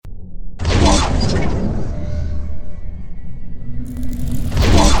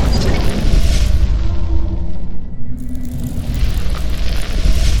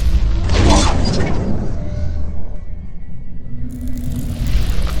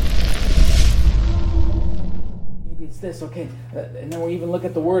this? Okay. And then we even look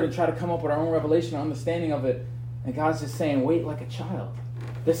at the word and try to come up with our own revelation or understanding of it. And God's just saying, wait like a child.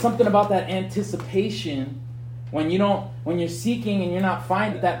 There's something about that anticipation when you're seeking and you're not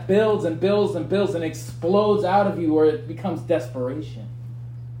finding, that builds and builds and builds and explodes out of you where it becomes desperation.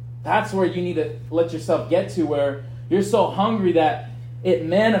 That's where you need to let yourself get to, where you're so hungry that it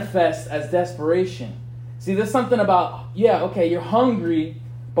manifests as desperation. See, there's something about, you're hungry,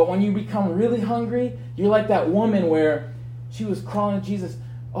 but when you become really hungry, you're like that woman where she was crawling to Jesus.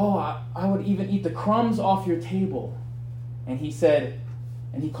 Oh, I would even eat the crumbs off your table. And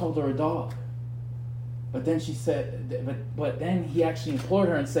he called her a dog. But then she said, but then he actually implored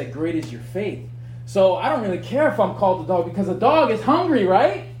her and said, great is your faith. So I don't really care if I'm called a dog, because a dog is hungry,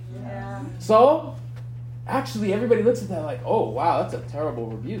 right? Yeah. So actually everybody looks at that like, oh, wow, that's a terrible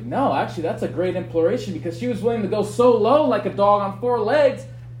rebuke. No, actually that's a great imploration, because she was willing to go so low like a dog on 4 legs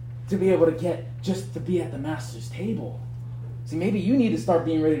to be able to just to be at the master's table. See, maybe you need to start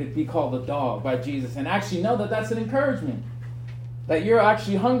being ready to be called a dog by Jesus and actually know that that's an encouragement. That you're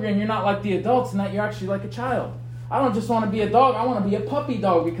actually hungry and you're not like the adults, and that you're actually like a child. I don't just want to be a dog, I want to be a puppy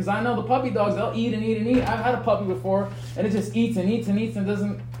dog, because I know the puppy dogs, they'll eat and eat and eat. I've had a puppy before, and it just eats and eats and eats and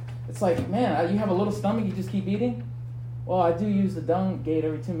doesn't... It's like, man, you have a little stomach, you just keep eating? Well, I do use the dung gate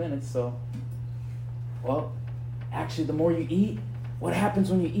every 2 minutes, so... Well, actually, the more you eat, what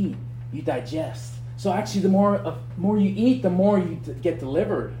happens when you eat? You digest. So actually, the more you eat, the more you get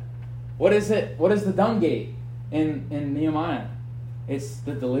delivered. What is it? What is the dung gate in Nehemiah? It's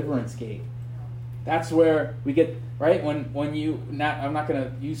the deliverance gate. That's where we get, right? When you, I'm not going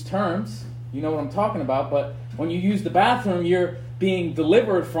to use terms, you know what I'm talking about, but when you use the bathroom, you're being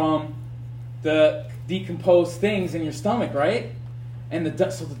delivered from the decomposed things in your stomach, right? And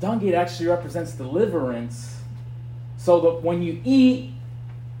so the dung gate actually represents deliverance. So that when you eat,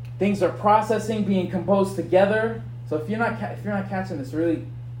 things are processing, being composed together. So if you're not catching this, really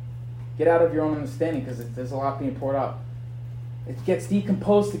get out of your own understanding, because there's a lot being poured out. It gets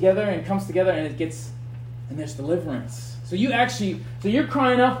decomposed together and comes together, and there's deliverance. So you're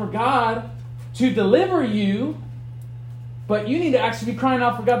crying out for God to deliver you, but you need to actually be crying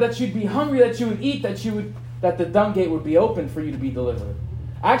out for God that you'd be hungry, that you would eat, that the dung gate would be open for you to be delivered.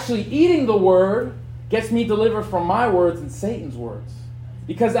 Actually, eating the word gets me delivered from my words and Satan's words.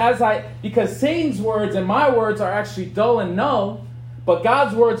 Because Satan's words and my words are actually dull and null, but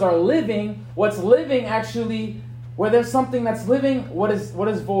God's words are living. What's living actually, where there's something that's living, what is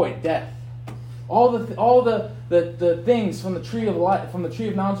void? Death. All the things from the tree of life, from the tree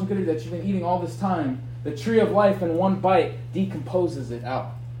of knowledge and good that you've been eating all this time, the tree of life in one bite decomposes it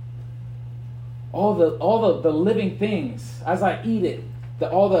out. All the living things as I eat it,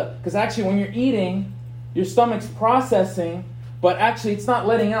 because actually when you're eating, your stomach's processing, but actually it's not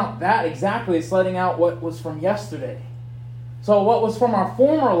letting out that exactly. It's letting out what was from yesterday. So what was from our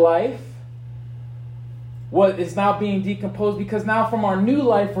former life, what is now being decomposed, because now from our new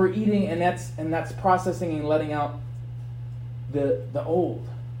life we're eating, and that's processing and letting out the old.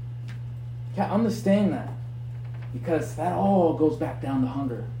 You can't understand that, because that all goes back down to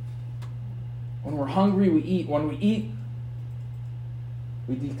hunger. When we're hungry, we eat. When we eat,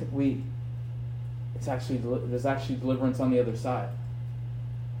 there's actually deliverance on the other side.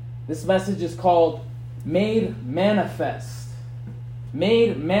 This message is called Made Manifest.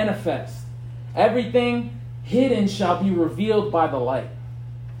 Made manifest. Everything hidden shall be revealed by the light.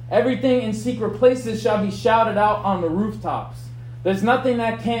 Everything in secret places shall be shouted out on the rooftops. There's nothing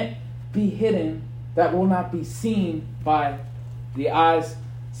that can't be hidden that will not be seen by the eyes.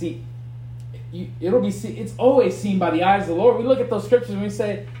 See, it's always seen by the eyes of the Lord. We look at those scriptures and we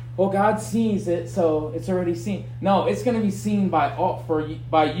say, well, God sees it, so it's already seen. No, it's going to be seen by all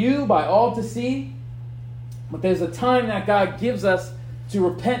to see. But there's a time that God gives us to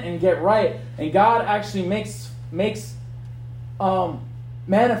repent and get right, and God actually makes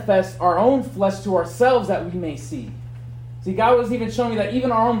manifest our own flesh to ourselves that we may see. See, God was even showing me that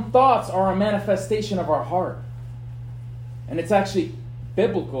even our own thoughts are a manifestation of our heart, and it's actually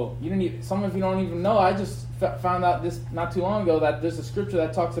biblical. Some of you don't even know. I just found out this not too long ago that there's a scripture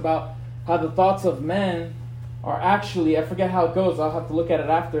that talks about how the thoughts of men are actually, I forget how it goes, I'll have to look at it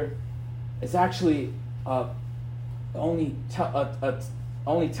after. It's actually only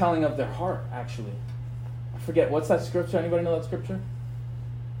telling of their heart, actually. I forget, what's that scripture? Anybody know that scripture?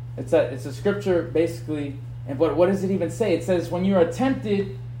 It's a scripture basically, and what does it even say? It says when you are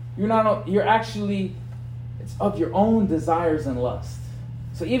tempted, it's of your own desires and lust.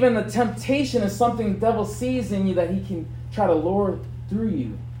 So even the temptation is something the devil sees in you that he can try to lure through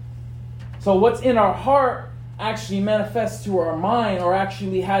you. So what's in our heart actually manifests to our mind or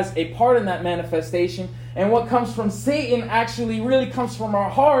actually has a part in that manifestation. And what comes from Satan actually really comes from our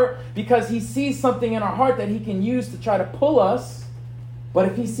heart, because he sees something in our heart that he can use to try to pull us. But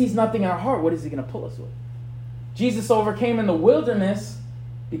if he sees nothing in our heart, what is he going to pull us with? Jesus overcame in the wilderness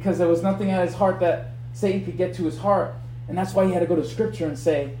because there was nothing at his heart that Satan could get to his heart. And that's why he had to go to Scripture and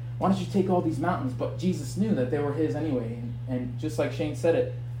say, why don't you take all these mountains? But Jesus knew that they were his anyway. And just like Shane said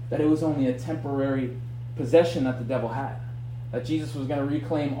it, that it was only a temporary possession that the devil had. That Jesus was going to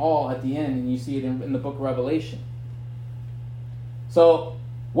reclaim all at the end. And you see it in the book of Revelation. So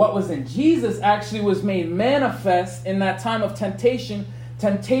what was in Jesus actually was made manifest in that time of temptation.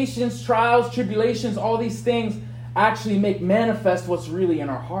 Temptations, trials, tribulations, all these things actually make manifest what's really in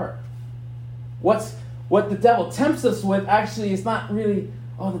our heart. What the devil tempts us with actually is not really,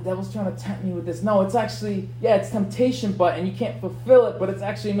 oh, the devil's trying to tempt me with this. No, it's actually, yeah, it's temptation, and you can't fulfill it, but it's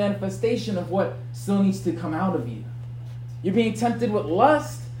actually a manifestation of what still needs to come out of you. You're being tempted with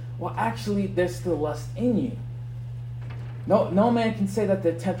lust. Well, actually, there's still lust in you. No man can say that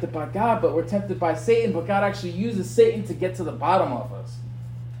they're tempted by God, but we're tempted by Satan, but God actually uses Satan to get to the bottom of us.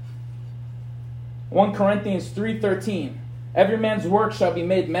 1 Corinthians 3:13. Every man's work shall be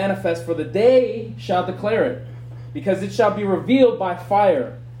made manifest, for the day shall declare it, because it shall be revealed by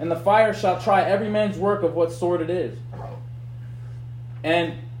fire, and the fire shall try every man's work of what sort it is.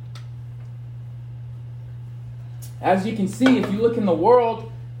 And as you can see, if you look in the world,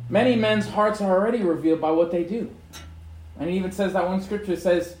 many men's hearts are already revealed by what they do. And it even says that one scripture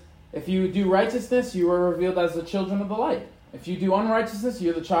says, if you do righteousness, you are revealed as the children of the light. If you do unrighteousness,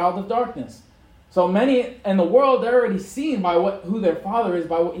 you're the child of darkness. So many in the world, they're already seen by who their father is,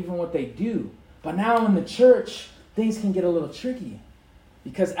 by even what they do. But now in the church, things can get a little tricky.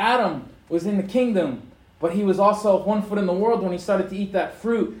 Because Adam was in the kingdom, but he was also 1 foot in the world when he started to eat that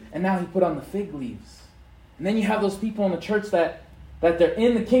fruit, and now he put on the fig leaves. And then you have those people in the church that they're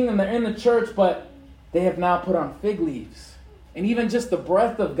in the kingdom, they're in the church, but they have now put on fig leaves. And even just the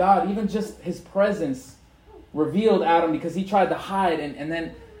breath of God, even just his presence revealed Adam, because he tried to hide, and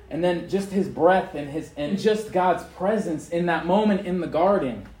then just his breath and just God's presence in that moment in the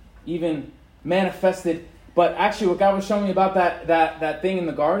garden even manifested. But actually what God was showing me about that thing in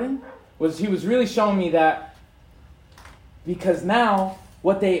the garden was he was really showing me that because now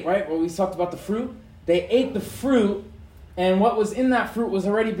what we talked about the fruit, they ate the fruit, and what was in that fruit was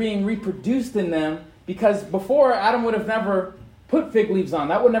already being reproduced in them, because before Adam would have never put fig leaves on.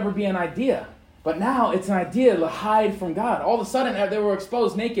 That would never be an idea. But now it's an idea to hide from God. All of a sudden they were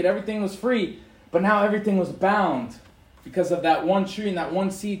exposed naked. Everything was free. But now everything was bound because of that one tree and that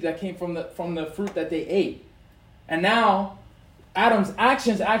one seed that came from the fruit that they ate. And now Adam's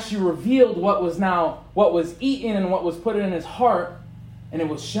actions actually revealed what was eaten and what was put in his heart, and it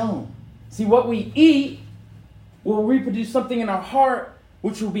was shown. See, what we eat will reproduce something in our heart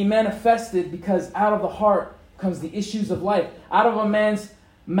which will be manifested, because out of the heart comes the issues of life. Out of a man's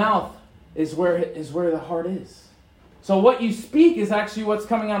mouth is where the heart is. So what you speak is actually what's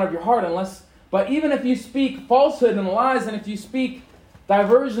coming out of your heart, but even if you speak falsehood and lies, and if you speak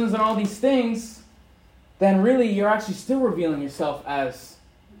diversions and all these things, then really you're actually still revealing yourself as,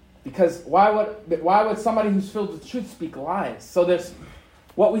 because why would somebody who's filled with truth speak lies? So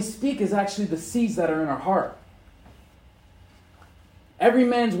what we speak is actually the seeds that are in our heart. Every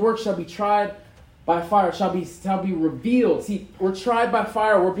man's work shall be tried by fire, shall be revealed. See, we're tried by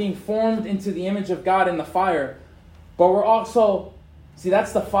fire. We're being formed into the image of God in the fire. But we're also, see,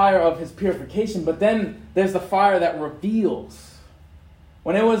 that's the fire of his purification. But then there's the fire that reveals.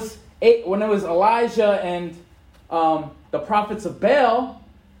 When it was Elijah and the prophets of Baal,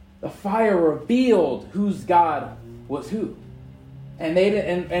 the fire revealed whose God was who. And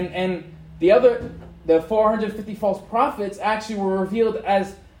the 450 false prophets actually were revealed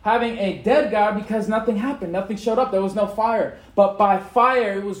as having a dead God, because nothing happened. Nothing showed up. There was no fire. But by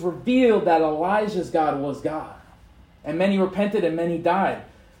fire, it was revealed that Elijah's God was God. And many repented and many died.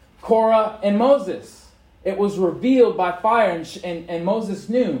 Korah and Moses. It was revealed by fire, and Moses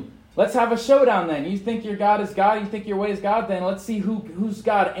knew. Let's have a showdown then. You think your God is God? You think your way is God? Then let's see whose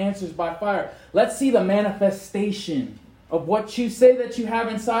God answers by fire. Let's see the manifestation of what you say that you have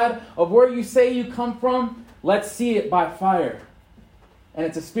inside, of where you say you come from. Let's see it by fire. And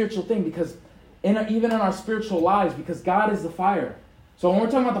it's a spiritual thing, because even in our spiritual lives, because God is the fire. So when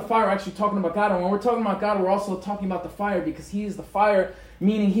we're talking about the fire, we're actually talking about God. And when we're talking about God, we're also talking about the fire, because he is the fire,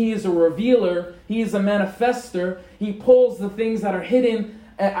 meaning he is a revealer. He is a manifester. He pulls the things that are hidden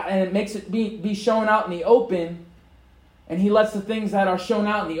and it makes it be shown out in the open. And he lets the things that are shown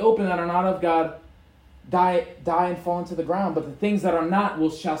out in the open that are not of God die and fall into the ground. But the things that are not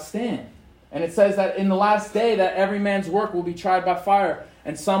shall stand. And it says that in the last day that every man's work will be tried by fire.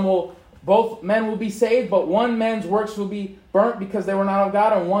 And both men will be saved, but one man's works will be burnt because they were not of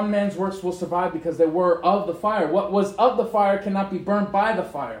God, and one man's works will survive because they were of the fire. What was of the fire cannot be burnt by the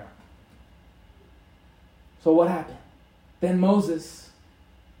fire. So what happened? Then Moses'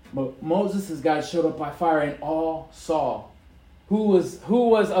 guys showed up by fire, and all saw who was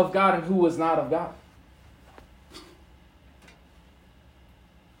of God and who was not of God.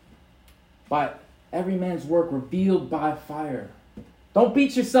 By every man's work revealed by fire. Don't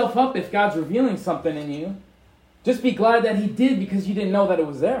beat yourself up if God's revealing something in you. Just be glad that he did because you didn't know that it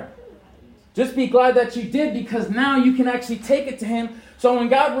was there. Just be glad that you did because now you can actually take it to him. So when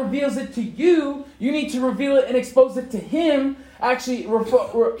God reveals it to you, you need to reveal it and expose it to him. Actually,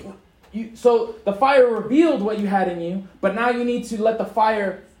 so the fire revealed what you had in you, but now you need to let the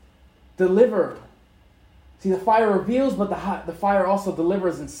fire deliver. See, the fire reveals, but the fire also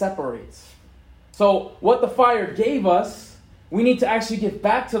delivers and separates. So what the fire gave us, we need to actually give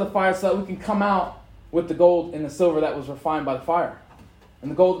back to the fire so that we can come out with the gold and the silver that was refined by the fire.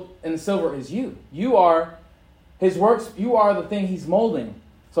 And the gold and the silver is you. You are his works. You are the thing he's molding.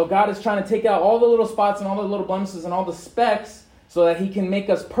 So God is trying to take out all the little spots and all the little blemishes and all the specks so that he can make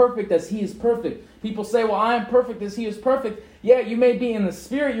us perfect as he is perfect. People say, well, I am perfect as he is perfect. Yeah, you may be in the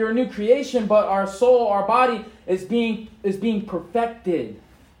spirit. You're a new creation, but our soul, our body is being perfected.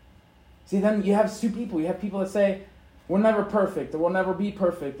 See, then you have two people. You have people that say, we're never perfect, or we'll never be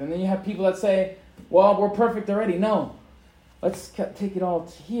perfect. And then you have people that say, well, we're perfect already. No. Let's take it all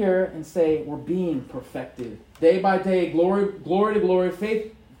to here and say we're being perfected. Day by day, glory to glory,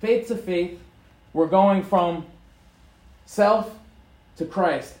 faith to faith. We're going from self to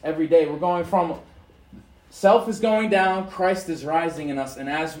Christ every day. We're going from self is going down, Christ is rising in us. And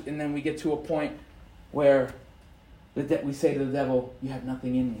then we get to a point where we say to the devil, you have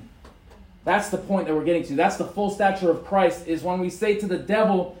nothing in me. That's the point that we're getting to. That's the full stature of Christ, is when we say to the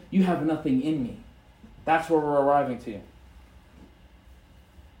devil, you have nothing in me. That's where we're arriving to.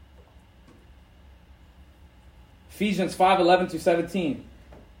 Ephesians 5:11-17.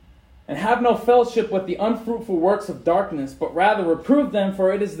 And have no fellowship with the unfruitful works of darkness, but rather reprove them,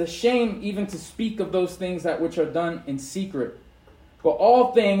 for it is the shame even to speak of those things that which are done in secret. But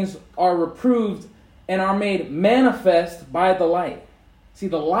all things are reproved and are made manifest by the light. See,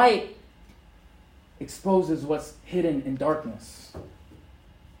 the light exposes what's hidden in darkness.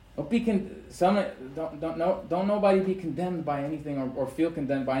 Don't nobody be condemned by anything or feel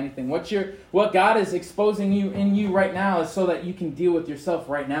condemned by anything. What God is exposing in you right now is so that you can deal with yourself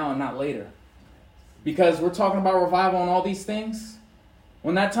right now and not later. Because we're talking about revival and all these things.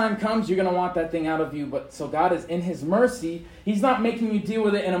 When that time comes, you're going to want that thing out of you. But so God is in his mercy. He's not making you deal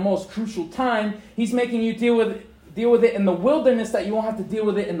with it in a most crucial time. He's making you deal with it in the wilderness that you won't have to deal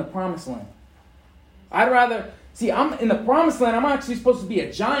with it in the promised land. I'm in the promised land. I'm actually supposed to be a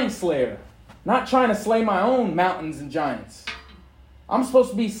giant slayer, not trying to slay my own mountains and giants. I'm supposed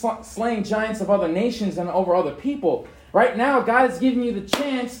to be slaying giants of other nations and over other people. Right now, God is giving you the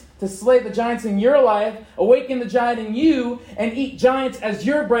chance to slay the giants in your life, awaken the giant in you, and eat giants as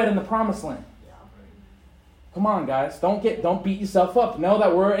your bread in the promised land. Come on, guys. Don't beat yourself up. Know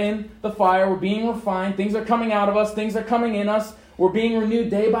that we're in the fire. We're being refined. Things are coming out of us. Things are coming in us. We're being renewed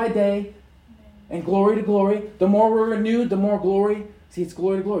day by day. And glory to glory. The more we're renewed, the more glory. See, it's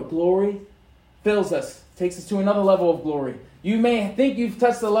glory to glory. Glory fills us. Takes us to another level of glory. You may think you've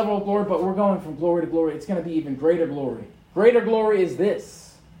touched the level of glory, but we're going from glory to glory. It's going to be even greater glory. Greater glory is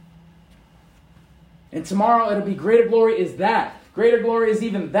this. And tomorrow it'll be greater glory is that. Greater glory is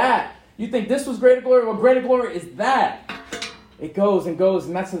even that. You think this was greater glory? Well, greater glory is that. It goes and goes.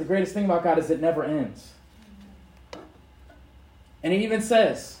 And that's the greatest thing about God is it never ends. And it even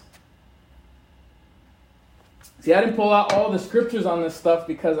says... See, I didn't pull out all the scriptures on this stuff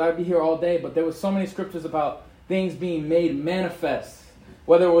because I'd be here all day, but there was so many scriptures about things being made manifest.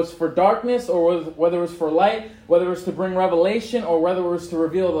 Whether it was for darkness or whether it was for light, whether it was to bring revelation or whether it was to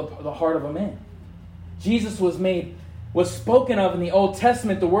reveal the heart of a man. Jesus was spoken of in the Old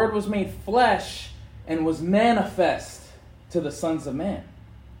Testament. The Word was made flesh and was manifest to the sons of man.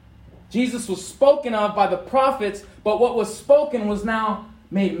 Jesus was spoken of by the prophets, but what was spoken was now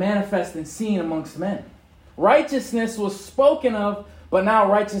made manifest and seen amongst men. Righteousness was spoken of, but now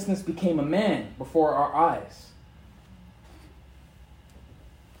righteousness became a man before our eyes.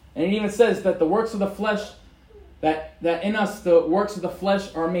 And it even says that the works of the flesh, that in us the works of the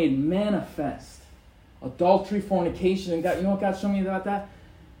flesh are made manifest. Adultery, fornication, and God, you know what God showed me about that?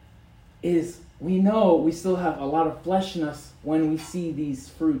 Is we know we still have a lot of flesh in us when we see these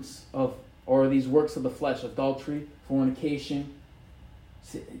fruits or these works of the flesh, adultery, fornication,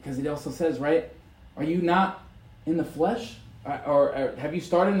 Because it also says, right, are you not in the flesh? Or have you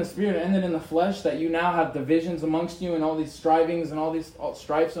started in the spirit and ended in the flesh, that you now have divisions amongst you and all these strivings and all these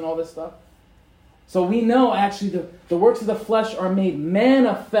stripes and all this stuff? So we know actually the works of the flesh are made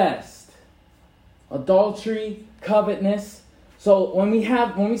manifest. Adultery, covetousness. So when we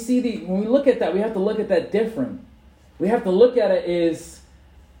look at that, we have to look at that different. We have to look at it as,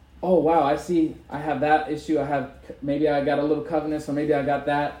 oh wow, I have that issue. Maybe I got a little covetousness, or maybe I got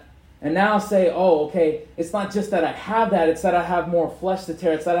that. And now say, oh, okay, it's not just that I have that, it's that I have more flesh to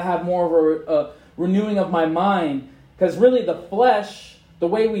tear. It's that I have more of a renewing of my mind. Because really the flesh, the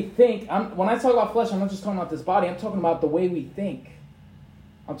way we think, when I talk about flesh, I'm not just talking about this body, I'm talking about the way we think.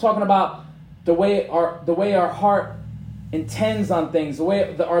 I'm talking about the way our heart intends on things, the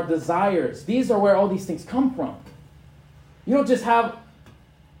way our desires. These are where all these things come from. You don't just have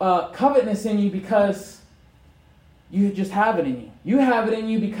covetousness in you because you just have it in you. You have it in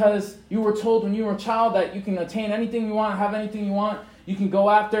you because you were told when you were a child that you can attain anything you want, have anything you want. You can go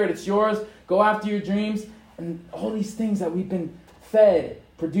after it. It's yours. Go after your dreams. And all these things that we've been fed,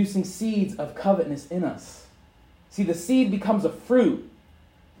 producing seeds of covetousness in us. See, the seed becomes a fruit.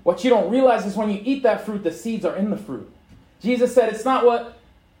 What you don't realize is when you eat that fruit, the seeds are in the fruit. Jesus said it's not what,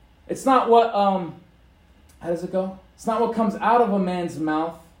 how does it go? It's not what comes out of a man's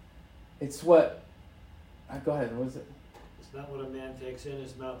mouth. It's what, go ahead, what is it? It's not what a man takes in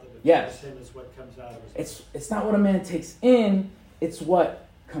his mouth that yes. him, it's what comes out of his mouth. It's not what a man takes in, it's what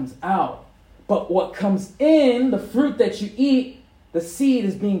comes out. But what comes in, the fruit that you eat, the seed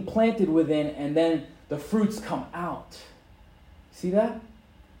is being planted within, and then the fruits come out. See that?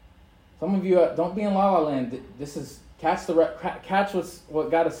 Some of you don't be in La La Land. This is catch what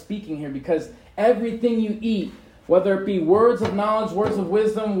God is speaking here, because everything you eat, whether it be words of knowledge, words of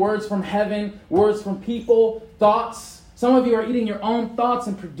wisdom, words from heaven, words from people, thoughts. Some of you are eating your own thoughts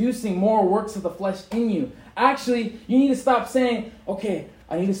and producing more works of the flesh in you. Actually, you need to stop saying, okay,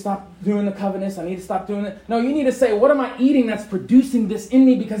 I need to stop doing the covetousness. I need to stop doing it. No, you need to say, what am I eating that's producing this in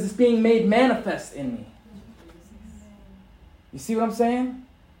me, because it's being made manifest in me? You see what I'm saying?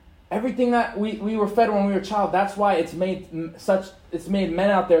 Everything that we were fed when we were a child, that's why it's made men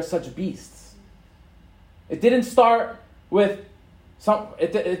out there such beasts. It didn't start with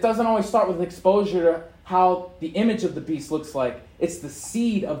it doesn't always start with exposure to how the image of the beast looks like. It's the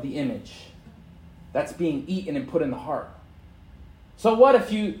seed of the image that's being eaten and put in the heart. So what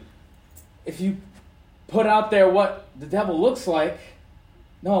if you put out there what the devil looks like?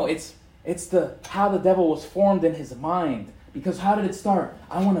 No, it's how the devil was formed in his mind. Because how did it start?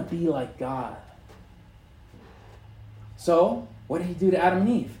 I want to be like God. So, what did he do to Adam and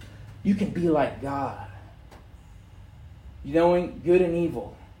Eve? You can be like God. Knowing good and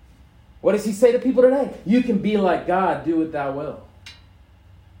evil. What does he say to people today? You can be like God, do what thou will.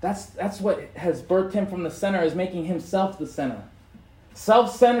 That's what has birthed him from the center, is making himself the center.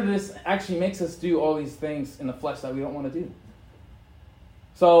 Self-centeredness actually makes us do all these things in the flesh that we don't want to do.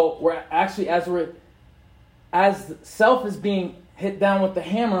 So we're actually, as self is being hit down with the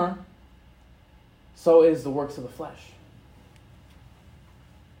hammer, so is the works of the flesh.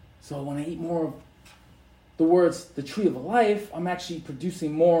 So when I eat more of the tree of life, I'm actually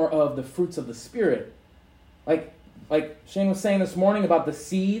producing more of the fruits of the Spirit. Like Shane was saying this morning about the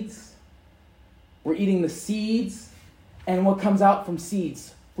seeds. We're eating the seeds, and what comes out from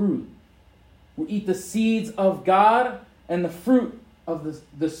seeds? Fruit. We eat the seeds of God, and the fruit of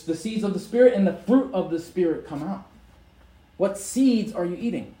the seeds of the Spirit, and the fruit of the Spirit come out. What seeds are you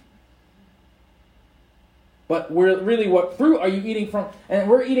eating? But what fruit are you eating from? And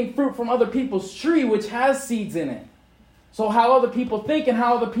we're eating fruit from other people's tree, which has seeds in it. So how other people think and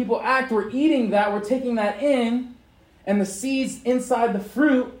how other people act, we're eating that, we're taking that in, and the seeds inside the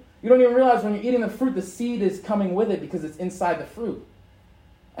fruit, you don't even realize when you're eating the fruit, the seed is coming with it because it's inside the fruit.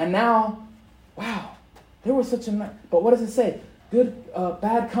 And now, wow, there was such a... But what does it say?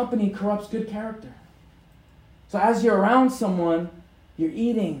 Bad company corrupts good character. So as you're around someone, you're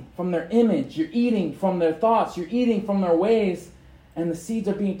eating from their image, you're eating from their thoughts, you're eating from their ways, and the seeds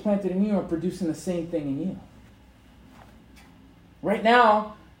are being planted in you and producing the same thing in you. Right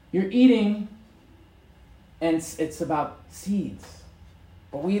now, you're eating, and it's about seeds.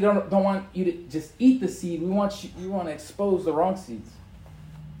 But we don't want you to just eat the seed. We want to expose the wrong seeds.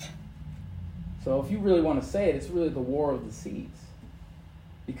 So if you really want to say it, it's really the war of the seeds.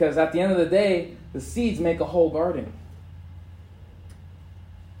 Because at the end of the day, the seeds make a whole garden.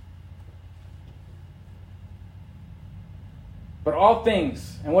 But all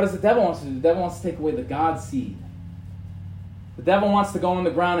things, and what does the devil want to do? The devil wants to take away the God seed. The devil wants to go on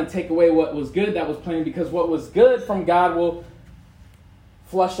the ground and take away what was good that was planted, because what was good from God will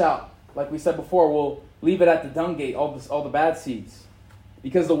flush out, like we said before, we'll leave it at the dung gate, all the bad seeds.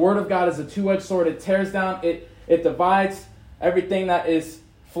 Because the word of God is a two-edged sword. It tears down, it divides everything that is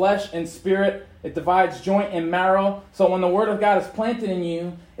flesh and spirit. It divides joint and marrow. So when the word of God is planted in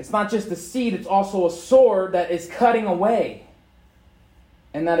you, it's not just a seed, it's also a sword that is cutting away.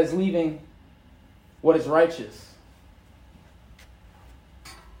 And that is leaving what is righteous.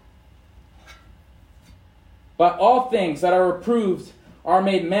 But all things that are reproved are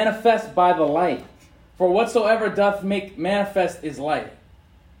made manifest by the light. For whatsoever doth make manifest is light.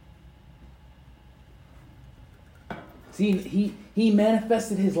 See, he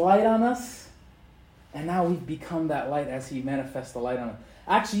manifested his light on us, and now we've become that light as he manifests the light on us.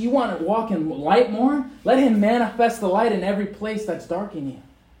 Actually, you want to walk in light more? Let him manifest the light in every place that's dark in you.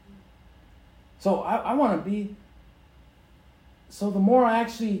 So I want to be... So the more I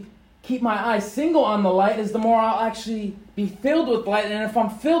actually keep my eyes single on the light, is the more I'll actually be filled with light. And if I'm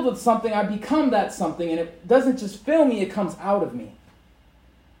filled with something, I become that something. And it doesn't just fill me, it comes out of me.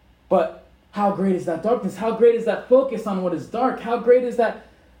 But how great is that darkness? How great is that focus on what is dark? How great is that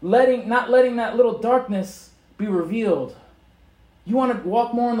not letting that little darkness be revealed? You want to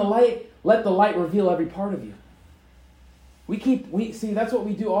walk more in the light? Let the light reveal every part of you. See, that's what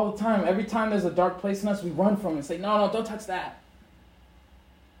we do all the time. Every time there's a dark place in us, we run from it and say, no, don't touch that.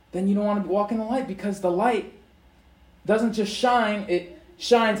 Then you don't want to walk in the light, because the light doesn't just shine, it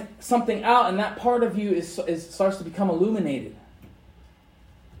shines something out, and that part of you starts to become illuminated.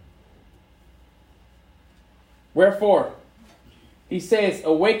 Wherefore, he says,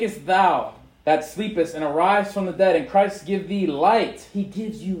 awakest thou that sleepest, and arise from the dead, and Christ give thee light. He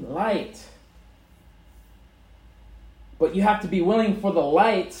gives you light. But you have to be willing for the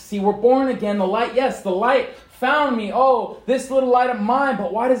light. See, we're born again. The light, yes, the light found me. Oh, this little light of mine.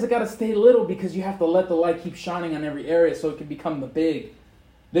 But why does it got to stay little? Because you have to let the light keep shining on every area so it can become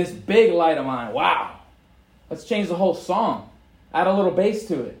this big light of mine. Wow. Let's change the whole song. Add a little bass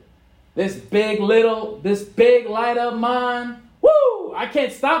to it. This big light of mine. Woo! I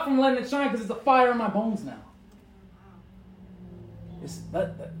can't stop from letting it shine because it's a fire in my bones now.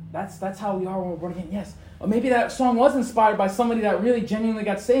 That's how we are when we're born again. Yes. Or maybe that song was inspired by somebody that really genuinely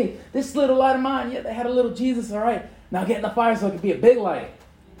got saved. This little light of mine, yeah, they had a little Jesus, all right. Now get in the fire so it can be a big light.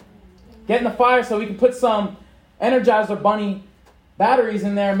 Get in the fire so we can put some Energizer Bunny batteries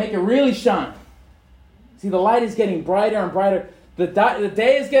in there and make it really shine. See, the light is getting brighter and brighter. The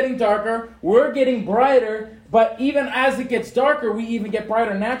day is getting darker. We're getting brighter. But even as it gets darker, we even get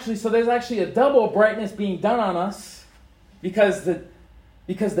brighter naturally. So there's actually a double brightness being done on us. Because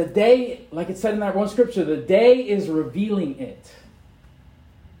the day, like it said in that one scripture, the day is revealing it.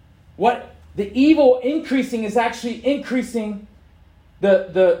 What the evil increasing is actually increasing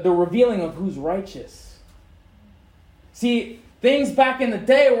the revealing of who's righteous. See, things back in the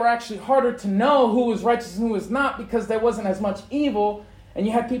day were actually harder to know who was righteous and who was not, because there wasn't as much evil. And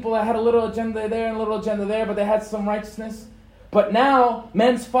you had people that had a little agenda there and a little agenda there, but they had some righteousness. But now,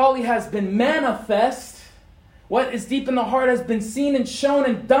 men's folly has been manifest. What is deep in the heart has been seen and shown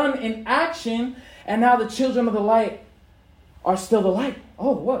and done in action. And now the children of the light are still the light.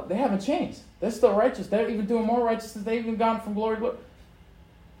 Oh, what? They haven't changed. They're still righteous. They're even doing more righteousness. They've even gone from glory to glory.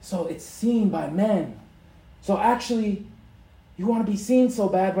 So it's seen by men. So actually, you want to be seen so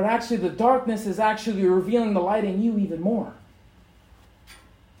bad, but actually the darkness is actually revealing the light in you even more.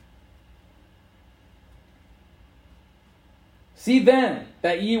 See then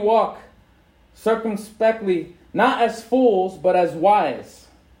that ye walk circumspectly, not as fools, but as wise,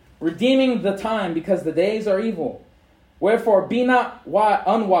 redeeming the time, because the days are evil. Wherefore, be not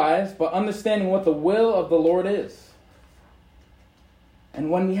unwise, but understanding what the will of the Lord is.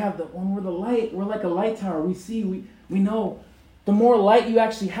 And when we're the light, we're like a light tower. We see, we know. The more light you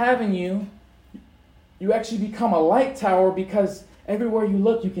actually have in you, you actually become a light tower, because everywhere you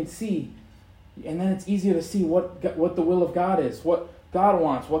look, you can see. And then it's easier to see what the will of God is, what God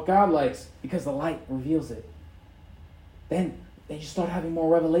wants, what God likes, because the light reveals it. Then you start having more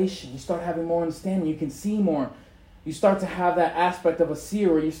revelation. You start having more understanding. You can see more. You start to have that aspect of a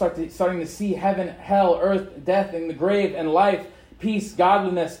seer, where you starting to see heaven, hell, earth, death, and the grave, and life, peace,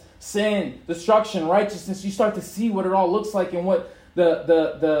 godliness, sin, destruction, righteousness. You start to see what it all looks like and what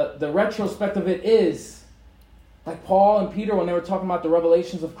the retrospect of it is. Like Paul and Peter, when they were talking about the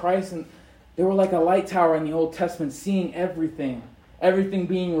revelations of Christ, and they were like a light tower in the Old Testament, seeing everything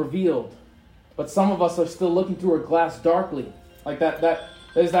being revealed. But some of us are still looking through a glass darkly. Like that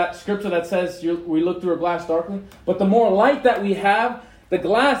there's that scripture that says we look through a glass darkly. But the more light that we have, the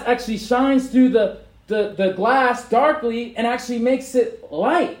glass actually shines through the glass darkly and actually makes it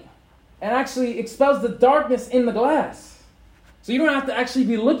light. And actually expels the darkness in the glass. So you don't have to actually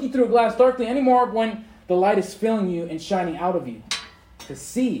be looking through a glass darkly anymore when the light is filling you and shining out of you. To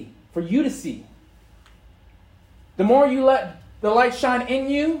see, for you to see. The more you let the light shine in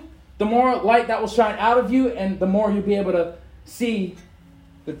you, the more light that will shine out of you, and the more you'll be able to see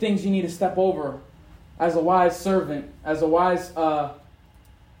the things you need to step over as a wise servant, as a wise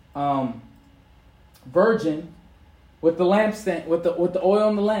virgin with the lampstand, with the oil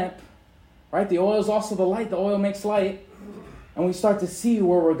in the lamp. Right? The oil is also the light. The oil makes light. And we start to see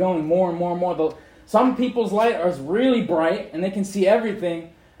where we're going more and more and more. Some people's light is really bright, and they can see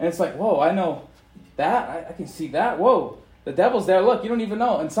everything. And it's like, whoa, I know that. I can see that. Whoa, the devil's there. Look, you don't even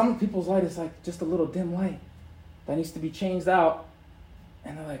know. And some people's light is like just a little dim light that needs to be changed out.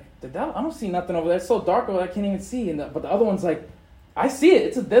 And they're like, the devil? I don't see nothing over there. It's so dark over there, I can't even see. But the other one's like, I see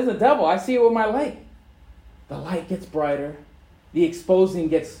it. There's a devil. I see it with my light. The light gets brighter. The exposing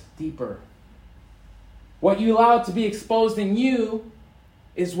gets deeper. What you allow to be exposed in you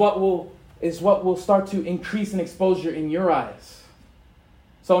is what will start to increase in exposure in your eyes.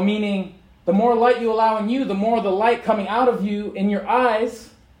 So meaning, the more light you allow in you, the more the light coming out of you in your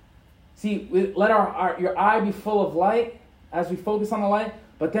eyes. See, let your eye be full of light as we focus on the light.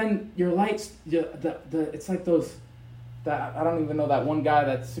 But then your lights, it's like those, I don't even know that one guy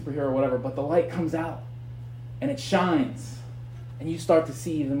that's superhero or whatever, but the light comes out and it shines. And you start to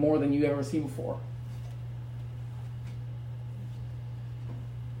see even more than you ever seen before.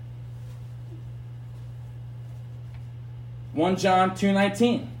 1 John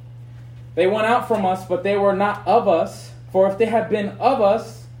 2:19. They went out from us, but they were not of us. For if they had been of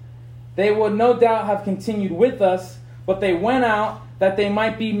us, they would no doubt have continued with us. But they went out that they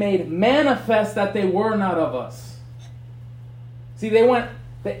might be made manifest that they were not of us. See,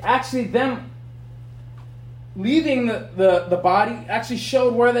 them leaving the body actually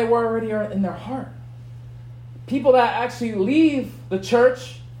showed where they were already in their heart. People that actually leave the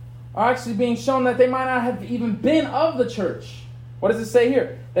church are actually being shown that they might not have even been of the church. What does it say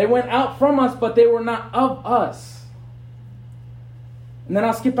here? They went out from us, but they were not of us. And then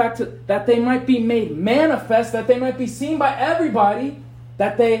I'll skip back to that they might be made manifest, that they might be seen by everybody,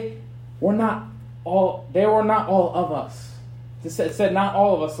 that they were not all of us. It said not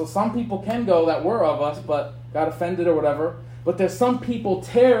all of us. So some people can go that were of us, but got offended or whatever. But there's some people,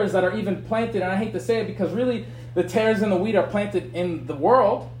 tares that are even planted, and I hate to say it because really the tares in the wheat are planted in the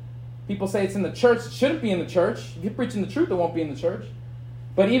world. People say it's in the church. It shouldn't be in the church. If you're preaching the truth, it won't be in the church.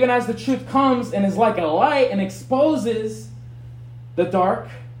 But even as the truth comes and is like a light and exposes the dark,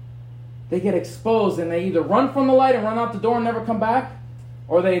 they get exposed and they either run from the light and run out the door and never come back,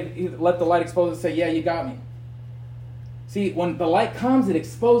 or they let the light expose and say, yeah, you got me. See, when the light comes, it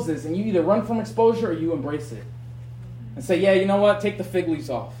exposes, and you either run from exposure or you embrace it. And say, yeah, you know what? Take the fig leaves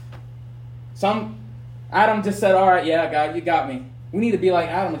off. Adam just said, all right, yeah, God, you got me. We need to be like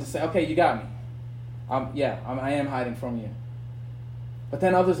Adam and just say, okay, you got me. I am hiding from you. But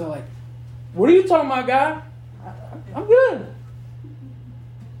then others are like, what are you talking about, God? I'm good.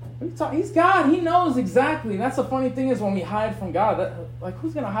 He's God. He knows exactly. That's the funny thing is when we hide from God,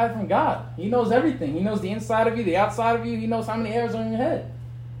 who's going to hide from God? He knows everything. He knows the inside of you, the outside of you. He knows how many hairs are in your head.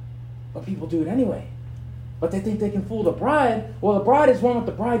 But people do it anyway. But they think they can fool the bride. Well, the bride is one with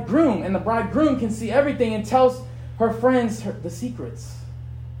the bridegroom, and the bridegroom can see everything and tells her friends the secrets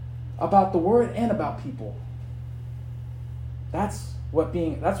about the word and about people. That's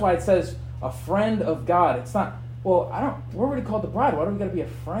why it says a friend of God. It's not, we're already called the bride. Why do we got to be a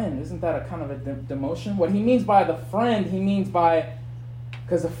friend? Isn't that a kind of a demotion? What he means by the friend,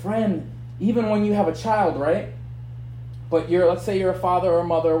 because a friend, even when you have a child, right? But let's say you're a father or a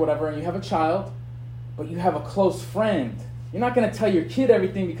mother or whatever, and you have a child, but you have a close friend. You're not going to tell your kid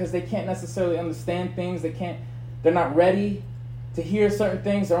everything because they can't necessarily understand things. They're not ready to hear certain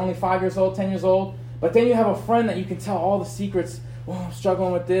things. They're only 5 years old, 10 years old. But then you have a friend that you can tell all the secrets. Oh, I'm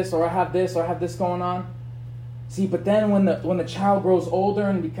struggling with this, or I have this going on. See, but then when the child grows older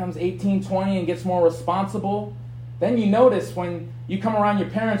and becomes 18, 20 and gets more responsible, then you notice when you come around your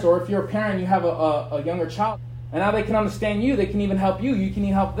parents, or if you're a parent, you have a younger child, and now they can understand you, they can even help you, you can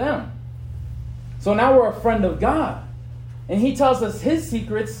even help them. So now we're a friend of God. And he tells us his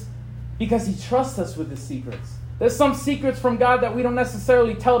secrets because he trusts us with his secrets. There's some secrets from God that we don't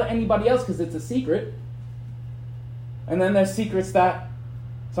necessarily tell to anybody else because it's a secret. And then there's secrets that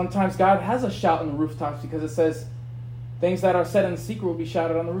sometimes God has us shout on the rooftops because it says things that are said in the secret will be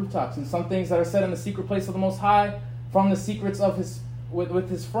shouted on the rooftops. And some things that are said in the secret place of the Most High from the secrets of with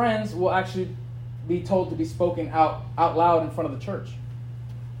his friends will actually be told to be spoken out loud in front of the church.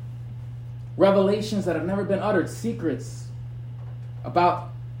 Revelations that have never been uttered, secrets about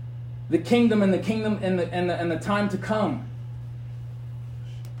the kingdom and the time to come.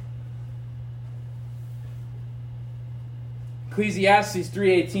 Ecclesiastes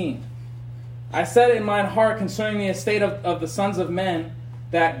 3:18. I said in mine heart concerning the estate of the sons of men,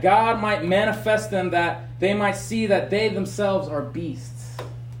 that God might manifest them, that they might see that they themselves are beasts.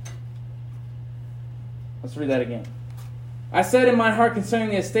 Let's read that again. I said in my heart concerning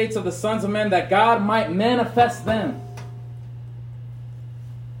the estates of the sons of men, that God might manifest them,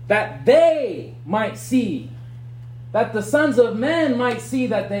 that they might see, that the sons of men might see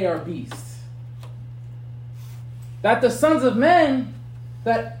that they are beasts. That the sons of men,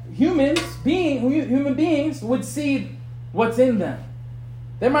 that human beings would see what's in them.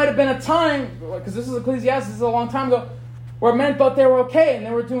 There might have been a time, because this is Ecclesiastes, this is a long time ago, where men thought they were okay and they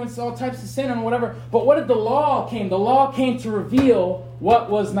were doing all types of sin and whatever. But what did the law came? The law came to reveal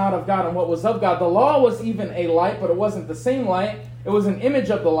what was not of God and what was of God. The law was even a light, but it wasn't the same light. It was an image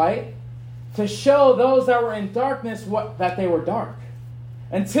of the light to show those that were in darkness that they were dark.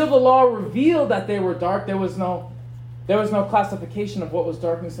 Until the law revealed that they were dark, there was no classification of what was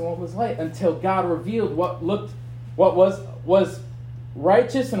darkness and what was light, until God revealed what was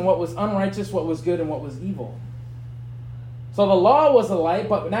righteous and what was unrighteous, what was good and what was evil. So the law was a light,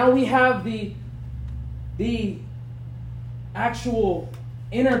 but now we have the actual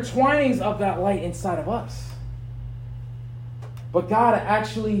intertwinings of that light inside of us. But God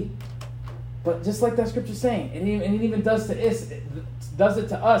actually, but just like that scripture is saying, it even does it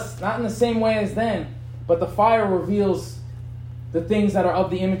to us, not in the same way as then, but the fire reveals the things that are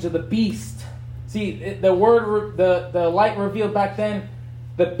of the image of the beast. See, the light revealed back then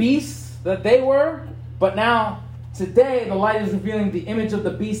the beasts that they were, but now, today, the light is revealing the image of the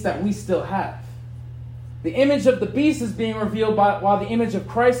beast that we still have. The image of the beast is being revealed while the image of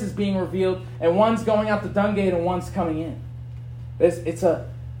Christ is being revealed, and one's going out the dung gate and one's coming in. It's a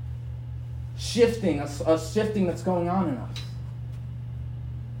shifting that's going on in us.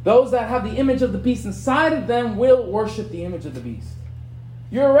 Those that have the image of the beast inside of them will worship the image of the beast.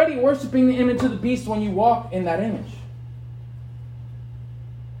 You're already worshiping the image of the beast when you walk in that image.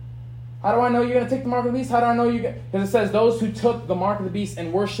 How do I know you're going to take the mark of the beast? How do I know you're going to... Because it says those who took the mark of the beast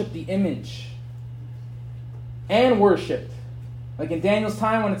and worshiped the image. And worshipped. Like in Daniel's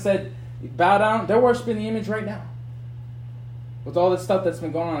time when it said, bow down, they're worshiping the image right now. With all this stuff that's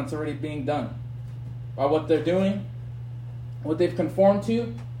been going on, it's already being done. By what they're doing, what they've conformed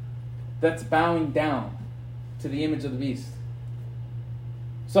to, that's bowing down to the image of the beast.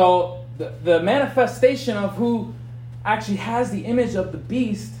 So the manifestation of who actually has the image of the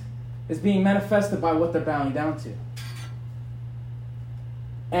beast is being manifested by what they're bowing down to.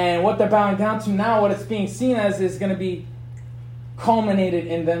 And what they're bowing down to now, what it's being seen as, is going to be culminated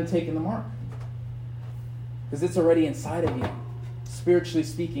in them taking the mark. Because it's already inside of you. Spiritually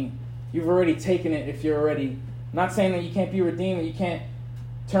speaking, you've already taken it. If you're already... Not saying that you can't be redeemed, that you can't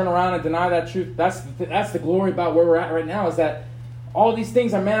turn around and deny that truth. That's the glory about where we're at right now, is that all these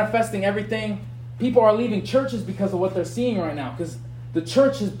things are manifesting everything. People are leaving churches because of what they're seeing right now. Because the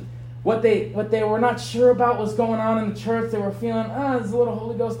church is... What they were not sure about was going on in the church. They were feeling, there's a little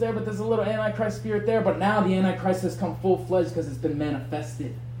Holy Ghost there, but there's a little Antichrist spirit there. But now the Antichrist has come full-fledged because it's been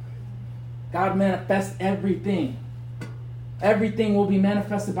manifested. God manifests everything. Everything will be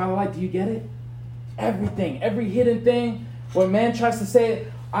manifested by the light. Do you get it? Everything. Every hidden thing. When man tries to say,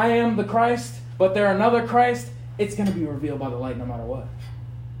 I am the Christ, but they're another Christ, it's going to be revealed by the light no matter what.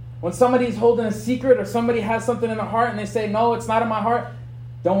 When somebody's holding a secret or somebody has something in their heart and they say, no, it's not in my heart,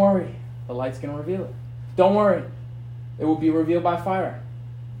 don't worry. The light's going to reveal it. Don't worry. It will be revealed by fire.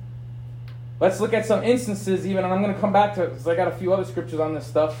 Let's look at some instances even, and I'm going to come back to it because I got a few other scriptures on this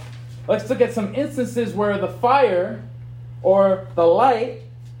stuff. Let's look at some instances where the fire or the light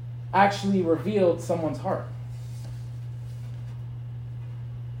actually revealed someone's heart.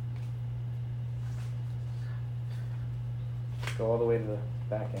 Go all the way to the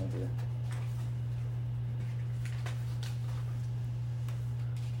back end here.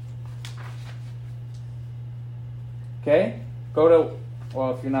 Okay, go to,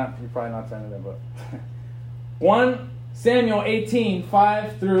 well, if you're probably not turning there, but 1 Samuel 18,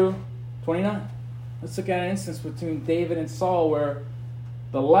 5 through 29. Let's look at an instance between David and Saul where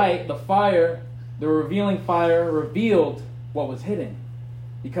the light, the fire, the revealing fire revealed what was hidden.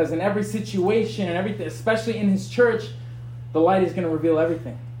 Because in every situation and everything, especially in his church, the light is going to reveal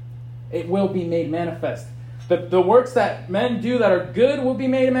everything. It will be made manifest. The works that men do that are good will be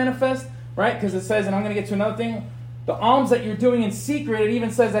made manifest, right? Because it says, and I'm going to get to another thing, the alms that you're doing in secret, it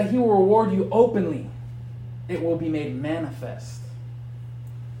even says that he will reward you openly. It will be made manifest.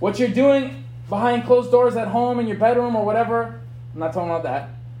 What you're doing behind closed doors at home, in your bedroom or whatever, I'm not talking about that.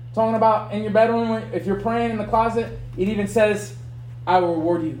 I'm talking about in your bedroom, if you're praying in the closet, it even says, I will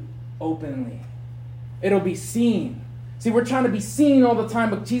reward you openly. It'll be seen. See, we're trying to be seen all the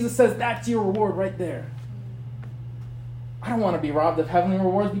time, but Jesus says that's your reward right there. I don't want to be robbed of heavenly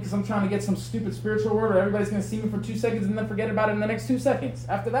rewards because I'm trying to get some stupid spiritual reward, or everybody's going to see me for 2 seconds and then forget about it in the next 2 seconds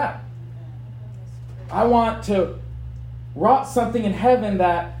after that. I want to wrought something in heaven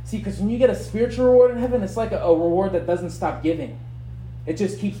that, see, because when you get a spiritual reward in heaven, it's like a reward that doesn't stop giving. It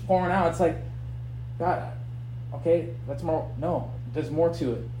just keeps pouring out. It's like, God, okay, that's more. No, there's more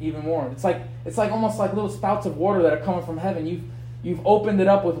to it, even more. It's like almost like little spouts of water that are coming from heaven. You've opened it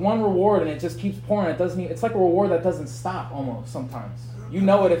up with one reward and it just keeps pouring. It doesn't. It's like a reward that doesn't stop almost sometimes. You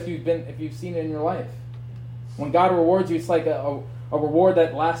know it if you've seen it in your life. When God rewards you, it's like a reward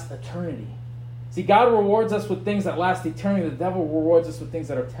that lasts eternity. See, God rewards us with things that last eternity. The devil rewards us with things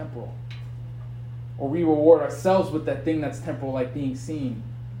that are temporal. Or we reward ourselves with that thing that's temporal, like being seen.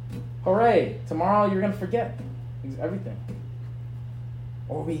 Hooray! Tomorrow you're going to forget everything.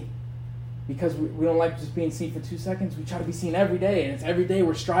 Or because we don't like just being seen for 2 seconds, we try to be seen every day. And it's every day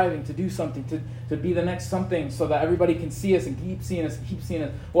we're striving to do something, to be the next something so that everybody can see us and keep seeing us and keep seeing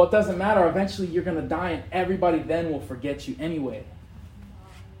us. Well, it doesn't matter. Eventually you're going to die and everybody then will forget you anyway.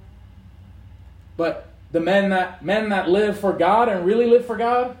 But the men that live for God and really live for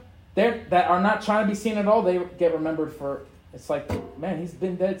God, that are not trying to be seen at all, they get remembered for, it's like, man, he's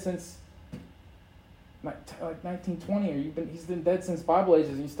been dead since like 1920, or he's been dead since Bible ages,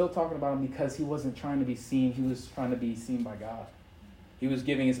 and you're still talking about him because he wasn't trying to be seen. He was trying to be seen by God. He was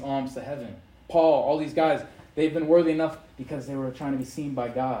giving his alms to heaven. Paul, all these guys, they've been worthy enough because they were trying to be seen by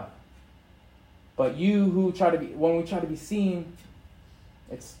God. But when we try to be seen,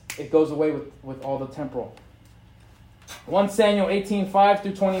 it goes away with all the temporal. 1 Samuel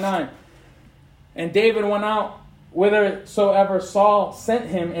 18:5-29. And David went out whithersoever Saul sent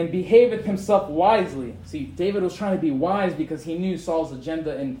him, and behaved himself wisely. See, David was trying to be wise because he knew Saul's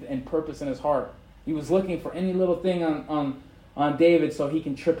agenda and purpose in his heart. He was looking for any little thing on David so he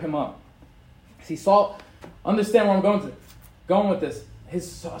can trip him up. See, Saul, understand where I'm going with this.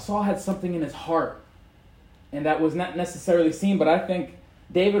 Saul had something in his heart, and that was not necessarily seen, but I think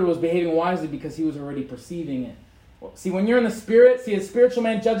David was behaving wisely because he was already perceiving it. See, when you're in the spirit, a spiritual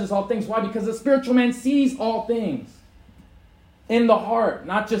man judges all things. Why? Because the spiritual man sees all things in the heart,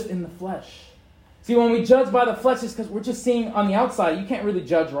 not just in the flesh. See, when we judge by the flesh, it's because we're just seeing on the outside. You can't really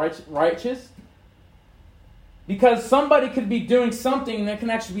judge righteous. Because somebody could be doing something and there can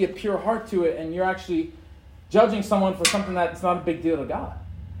actually be a pure heart to it, and you're actually judging someone for something that's not a big deal to God.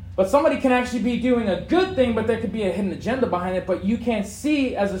 But somebody can actually be doing a good thing, but there could be a hidden agenda behind it, but you can't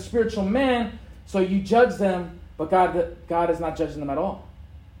see as a spiritual man, so you judge them. But God is not judging them at all.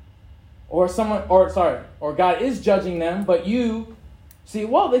 Or God is judging them, but you see,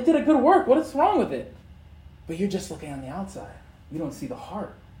 well, they did a good work. What is wrong with it? But you're just looking on the outside. You don't see the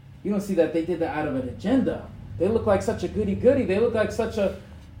heart. You don't see that they did that out of an agenda. They look like such a goody-goody. They look like such a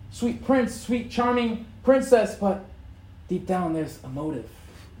sweet prince, sweet, charming princess, but deep down there's a motive,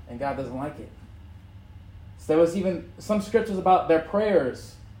 and God doesn't like it. So there was even some scriptures about their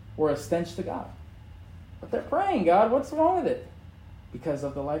prayers were a stench to God. But they're praying, God, what's wrong with it? Because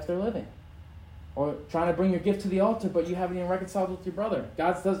of the life they're living. Or trying to bring your gift to the altar, but you haven't even reconciled with your brother.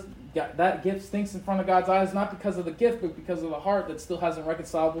 That gift stinks in front of God's eyes, not because of the gift, but because of the heart that still hasn't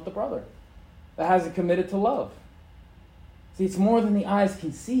reconciled with the brother. That hasn't committed to love. See, it's more than the eyes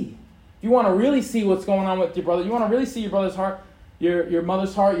can see. If you want to really see what's going on with your brother, you want to really see your brother's heart, your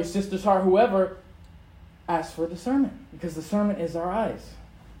mother's heart, your sister's heart, whoever, ask for discernment. Because discernment is our eyes.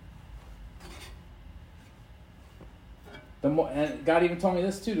 And God even told me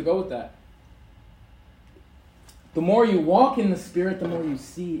this too, to go with that. The more you walk in the Spirit, the more you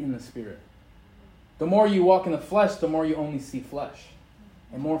see in the Spirit. The more you walk in the flesh, the more you only see flesh.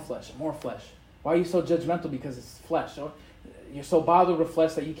 And more flesh, and more flesh. Why are you so judgmental? Because it's flesh. You're so bothered with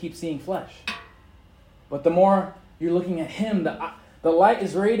flesh that you keep seeing flesh. But the more you're looking at Him, the light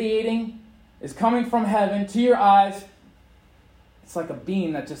is radiating, is coming from heaven to your eyes. It's like a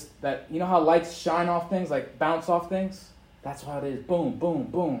beam that you know how lights shine off things, like bounce off things? That's how it is. Boom, boom,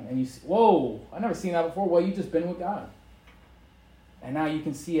 boom. And you see, whoa, I've never seen that before. Well, you've just been with God. And now you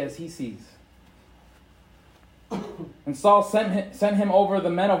can see as He sees. And Saul sent him over the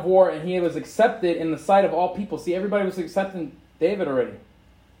men of war, and he was accepted in the sight of all people. See, everybody was accepting David already. And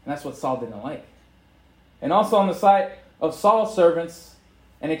that's what Saul didn't like. And also on the sight of Saul's servants,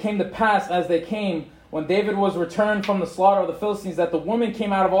 and it came to pass as they came, when David was returned from the slaughter of the Philistines, that the women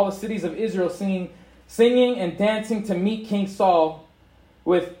came out of all the cities of Israel singing and dancing to meet King Saul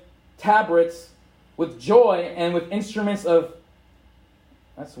with tabrets, with joy, and with instruments of,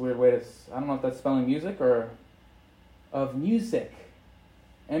 that's a weird way to, I don't know if that's spelling music or of music.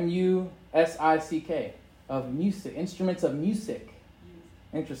 M-U-S-I-C-K. of music, instruments of music.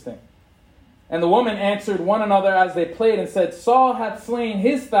 Interesting. And the woman answered one another as they played and said, Saul hath slain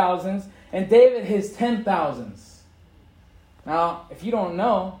his thousands, and David his 10,000s. Now, if you don't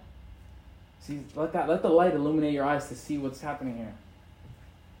know, see, let the light illuminate your eyes to see what's happening here.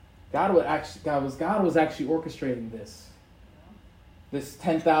 God was actually orchestrating this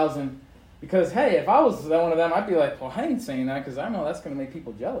 10,000, because hey, if I was one of them, I'd be like, well, I ain't saying that because I know that's going to make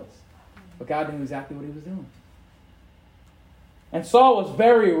people jealous. But God knew exactly what he was doing. And Saul was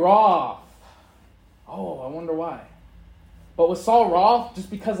very wroth. Oh, I wonder why. But was Saul wroth just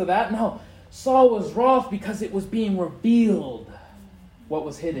because of that? No. Saul was wroth because it was being revealed what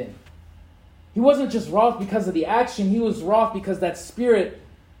was hidden. He wasn't just wroth because of the action. He was wroth because that spirit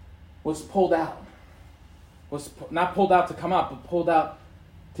was pulled out. Was not pulled out to come out, but pulled out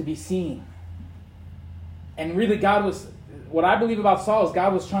to be seen. And really what I believe about Saul is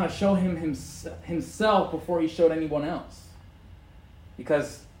God was trying to show him himself before he showed anyone else.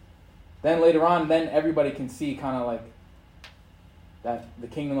 Because then later on, then everybody can see kind of like that the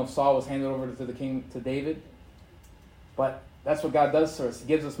kingdom of Saul was handed over to David. But that's what God does to us. He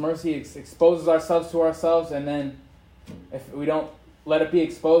gives us mercy, exposes ourselves to ourselves, and then if we don't let it be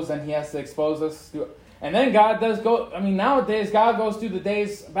exposed, then he has to expose us. And then God does go, nowadays God goes through the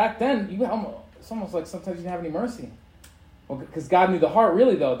days. Back then, it's almost like sometimes you didn't have any mercy. Well, because God knew the heart,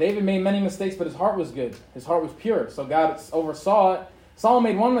 really though. David made many mistakes, but his heart was good. His heart was pure. So God oversaw it. Saul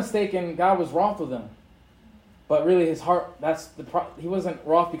made one mistake and God was wroth with him. But really his heart, he wasn't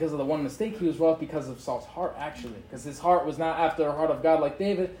wroth because of the one mistake. He was wroth because of Saul's heart, actually. Because his heart was not after the heart of God like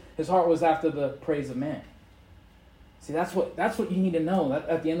David. His heart was after the praise of man. See, that's what you need to know.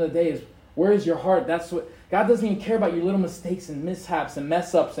 At the end of the day is, where is your heart? That's what God doesn't even care about your little mistakes and mishaps and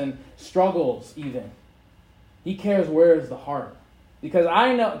mess ups and struggles even. He cares where is the heart. Because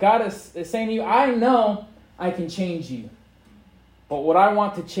I know, God is saying to you, I know I can change you. But what I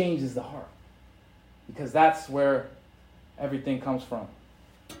want to change is the heart. Because that's where everything comes from.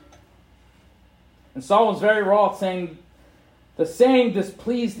 And Saul was very wroth, saying, the saying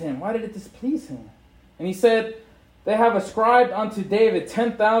displeased him. Why did it displease him? And he said, they have ascribed unto David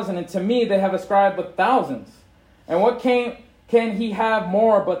 10,000, and to me they have ascribed but thousands. And what can he have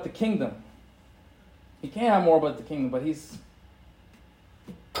more but the kingdom? He can't have more but the kingdom, but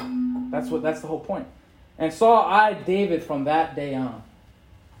that's the whole point. And Saul eyed David from that day on.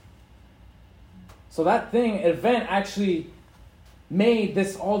 So that event actually made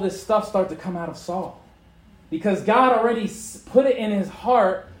all this stuff start to come out of Saul. Because God already put it in his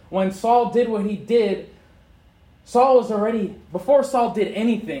heart when Saul did what he did. Before Saul did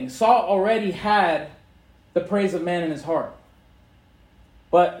anything, Saul already had the praise of man in his heart.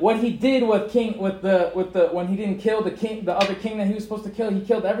 But what he did when he didn't kill the other king that he was supposed to kill, he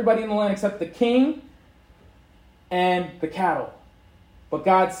killed everybody in the land except the king and the cattle. But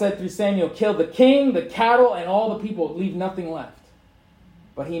God said through Samuel, kill the king, the cattle, and all the people, leave nothing left.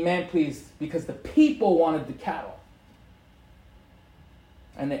 But he man-pleased because the people wanted the cattle.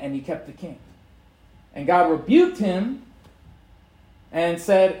 And he kept the king. And God rebuked him and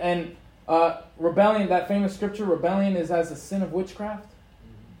said, rebellion, that famous scripture, rebellion is as a sin of witchcraft.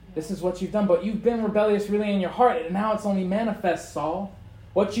 This is what you've done, but you've been rebellious really in your heart, and now it's only manifest, Saul.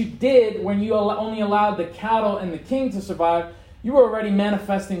 What you did when you only allowed the cattle and the king to survive, you were already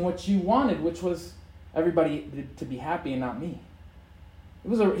manifesting what you wanted, which was everybody to be happy and not me.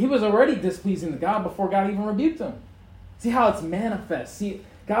 He was already displeasing to God before God even rebuked him. See how it's manifest. See,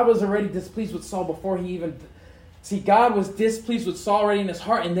 God was already displeased with Saul before he even... See, God was displeased with Saul already in his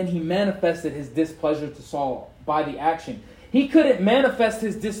heart, and then he manifested his displeasure to Saul by the action. He couldn't manifest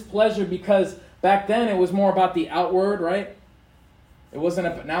his displeasure because back then it was more about the outward, right? It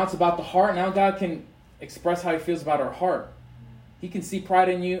wasn't. Now it's about the heart. Now God can express how he feels about our heart. He can see pride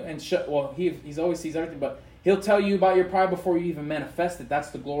in you and he always sees everything, but he'll tell you about your pride before you even manifest it. That's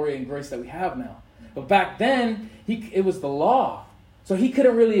the glory and grace that we have now. But back then, it was the law. So he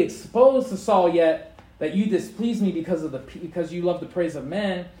couldn't really expose to Saul yet that you displease me because you love the praise of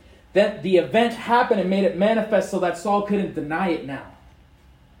man. That the event happened and made it manifest so that Saul couldn't deny it now.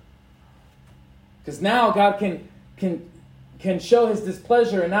 Because now God can show his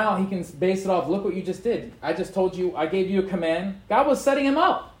displeasure, and now he can base it off, look what you just did. I just told you, I gave you a command. God was setting him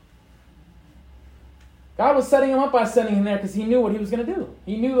up. God was setting him up by sending him there because he knew what he was going to do.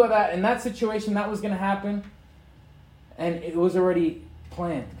 He knew that in that situation that was going to happen, and it was already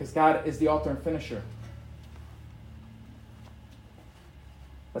planned because God is the author and finisher.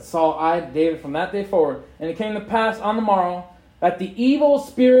 But Saul eyed David from that day forward. And it came to pass on the morrow that the evil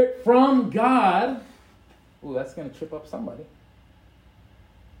spirit from God... Ooh, that's going to trip up somebody.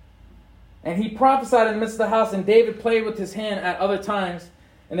 And he prophesied in the midst of the house, and David played with his hand at other times.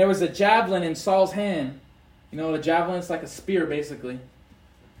 And there was a javelin in Saul's hand. You know, the javelin is like a spear, basically.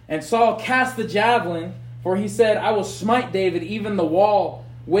 And Saul cast the javelin, for he said, I will smite David, even the wall,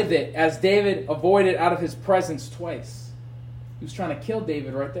 with it, as David avoided out of his presence twice. He was trying to kill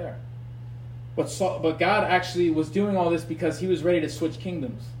David right there. But God actually was doing all this because he was ready to switch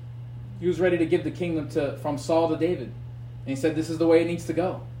kingdoms. He was ready to give the kingdom from Saul to David. And he said, this is the way it needs to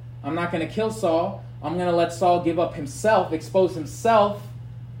go. I'm not going to kill Saul. I'm going to let Saul give up himself, expose himself,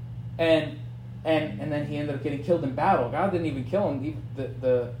 and then he ended up getting killed in battle. God didn't even kill him.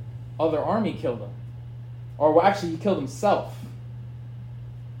 The other army killed him. Or well, actually, he killed himself.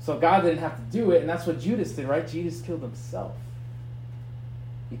 So God didn't have to do it, and that's what Judas did, right? Judas killed himself.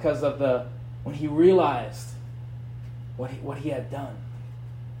 Because of when he realized what he had done.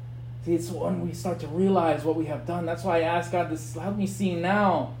 See, it's when we start to realize what we have done. That's why I ask God to help me see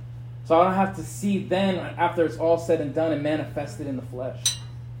now, so I don't have to see then after it's all said and done and manifested in the flesh.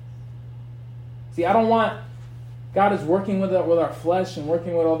 See, I don't want God is working with our flesh and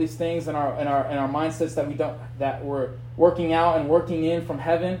working with all these things in our mindsets that we're working out and working in from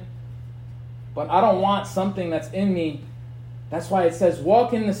heaven. But I don't want something that's in me. That's why it says,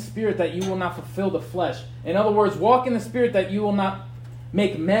 walk in the Spirit that you will not fulfill the flesh. In other words, walk in the Spirit that you will not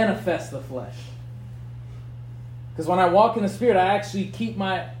make manifest the flesh. Because when I walk in the Spirit, I actually keep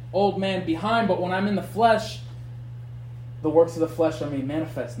my old man behind. But when I'm in the flesh, the works of the flesh are made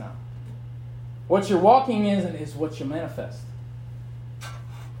manifest now. What you're walking in is what you manifest.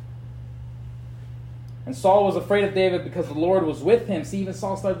 And Saul was afraid of David because the Lord was with him. See, even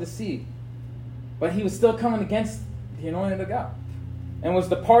Saul started to see. But he was still coming against the anointed of God. And was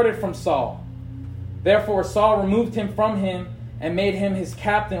departed from Saul. Therefore Saul removed him from him and made him his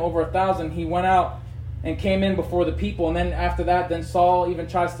captain over 1,000. He went out and came in before the people. And then after that, then Saul even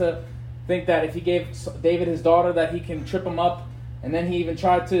tries to think that if he gave David his daughter, that he can trip him up. And then he even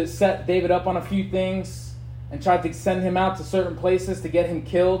tried to set David up on a few things and tried to send him out to certain places to get him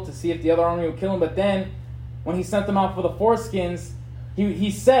killed, to see if the other army would kill him. But then, when he sent them out for the foreskins,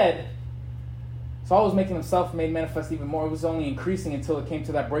 he said, Saul was making himself made manifest even more. It was only increasing until it came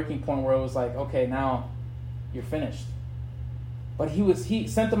to that breaking point where it was like, okay, now you're finished. But he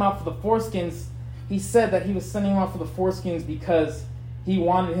sent them out for the foreskins. He said that he was sending them out for the foreskins because he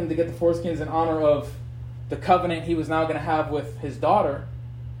wanted him to get the foreskins in honor of the covenant he was now going to have with his daughter.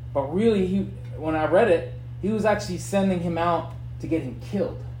 But really, when I read it, he was actually sending him out to get him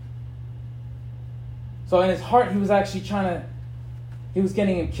killed. So in his heart, he was actually he was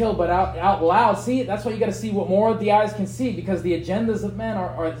getting him killed, but out loud. See, that's why you got to see what more the eyes can see, because the agendas of men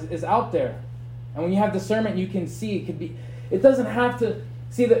is out there. And when you have discernment, you can see. It doesn't have to,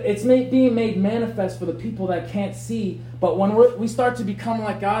 see, that it's being made manifest for the people that can't see. But when we start to become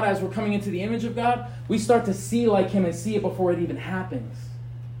like God, as we're coming into the image of God, we start to see like Him and see it before it even happens.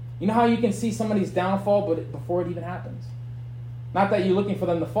 You know how you can see somebody's downfall but before it even happens? Not that you're looking for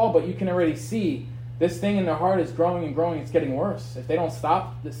them to fall, but you can already see this thing in their heart is growing and growing. It's getting worse. If they don't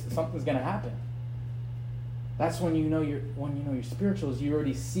stop, something's going to happen. That's when you know you're spiritual. Is you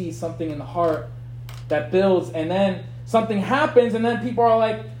already see something in the heart that builds, and then something happens, and then people are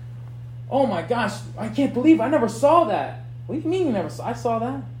like, "Oh my gosh, I can't believe I never saw that." What do you mean you never saw? I saw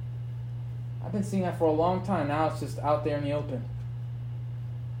that. I've been seeing that for a long time. Now it's just out there in the open.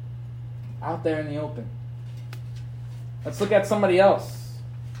 Out there in the open. Let's look at somebody else.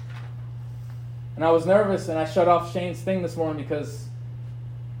 And I was nervous, and I shut off Shane's thing this morning because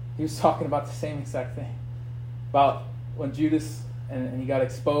he was talking about the same exact thing. About when Judas and he got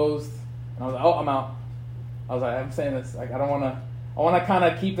exposed. And I was like, oh, I'm out. I was like, I'm saying this. Like, I want to kind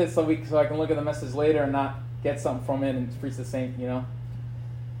of keep it so I can look at the message later and not get something from it and preach the same, you know.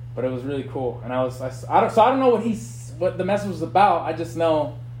 But it was really cool. And I don't know what the message was about. I just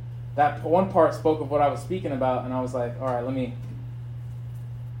know that one part spoke of what I was speaking about, and I was like, all right,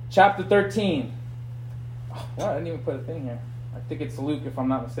 chapter 13. Oh, what? I didn't even put a thing here. I think it's Luke, if I'm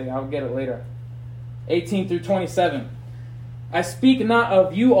not mistaken. I'll get it later. 18 through 27. I speak not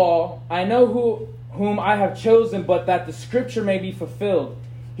of you all. I know whom I have chosen, but that the scripture may be fulfilled.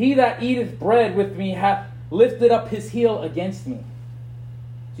 He that eateth bread with me hath lifted up his heel against me.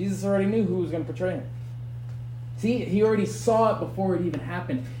 Jesus already knew who was going to betray him. See, he already saw it before it even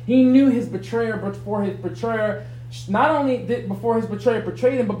happened. He knew his betrayer before his betrayer, not only before his betrayer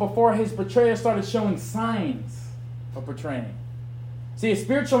betrayed him, but before his betrayer started showing signs of betraying. See, a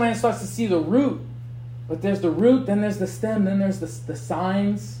spiritual man starts to see the root. But there's the root, then there's the stem, then there's the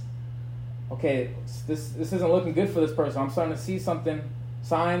signs. Okay, this isn't looking good for this person. I'm starting to see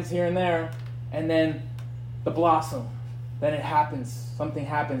signs here and there, and then the blossom. Then it happens. Something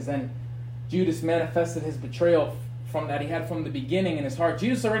happens. Then Judas manifested his betrayal from that he had from the beginning in his heart.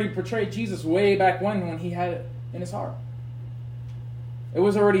 Judas already betrayed Jesus way back when he had it in his heart. It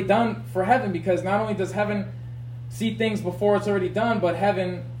was already done for heaven, because not only does heaven see things before it's already done, but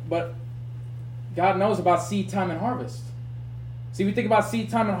God knows about seed time and harvest. See, we think about seed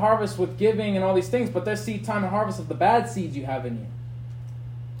time and harvest with giving and all these things, but there's seed time and harvest of the bad seeds you have in you.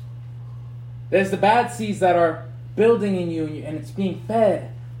 There's the bad seeds that are building in you, and it's being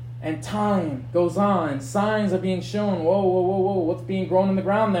fed, and time goes on, signs are being shown. Whoa, whoa, whoa, whoa, what's being grown in the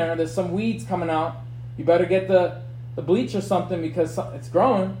ground there? There's some weeds coming out. You better get the bleach or something, because it's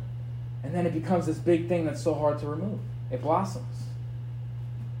growing. And then it becomes this big thing that's so hard to remove. It blossoms.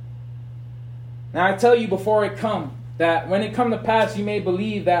 Now I tell you before it come, that when it come to pass, you may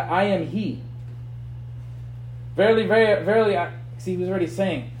believe that I am he. Verily, verily, see, he was already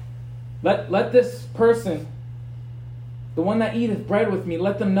saying, let this person, the one that eateth bread with me,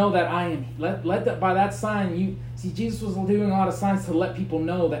 let them know that I am. Let that, by that sign, you see, Jesus was doing a lot of signs to let people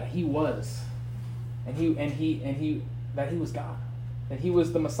know that he was, that he was God, that he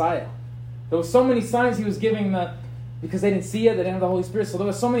was the Messiah. There were so many signs he was giving because they didn't see it, they didn't have the Holy Spirit. So there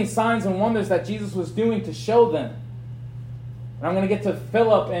were so many signs and wonders that Jesus was doing to show them. And I'm going to get to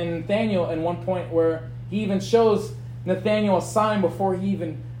Philip and Nathanael in one point where he even shows Nathanael a sign before he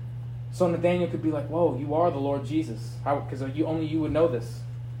even, so Nathanael could be like, whoa, you are the Lord Jesus. How? Because only you would know this.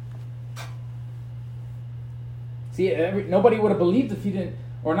 See, nobody would have believed if he didn't,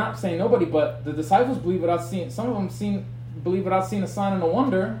 or not saying nobody, but the disciples believe without seeing, some of them believe without seeing a sign and a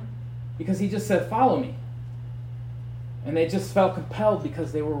wonder, because he just said, follow me. And they just felt compelled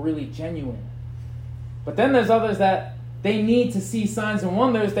because they were really genuine. But then there's others that they need to see signs and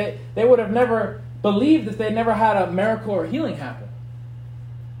wonders. They would have never believed if they never had a miracle or healing happen.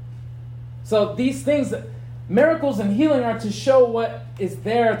 So these things, miracles and healing, are to show what is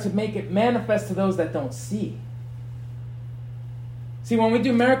there, to make it manifest to those that don't see. See, when we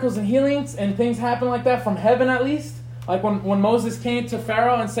do miracles and healings and things happen like that from heaven, at least, like when Moses came to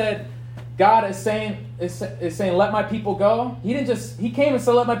Pharaoh and said, God is saying, let my people go. He came and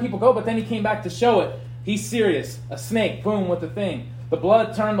said, let my people go, but then he came back to show it. He's serious. A snake, boom, with the thing. The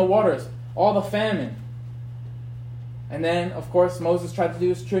blood turned the waters. All the famine. And then, of course, Moses tried to do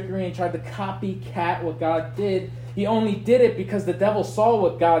his trickery and tried to copycat what God did. He only did it because the devil saw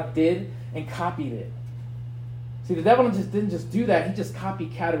what God did and copied it. See, the devil didn't just do that. He just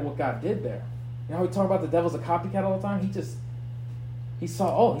copycatted what God did there. You know how we talk about the devil's a copycat all the time? He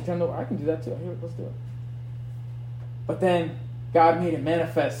saw, he turned over, I can do that too. Here, let's do it. But then God made it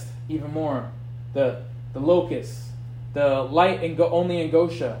manifest even more. The locusts, the light only in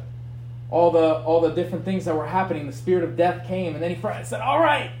Goshen, all the different things that were happening. The spirit of death came, and then he said, all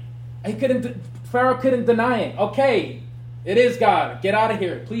right. Pharaoh couldn't deny it. Okay, it is God. Get out of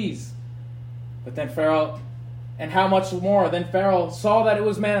here, please. But then Pharaoh, and how much more? Then Pharaoh saw that it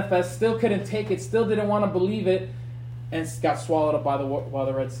was manifest, still couldn't take it, still didn't want to believe it, and got swallowed up by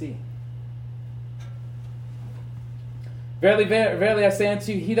the Red Sea. Verily, verily, I say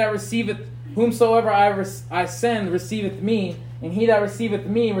unto you, he that receiveth whomsoever I send receiveth me, and he that receiveth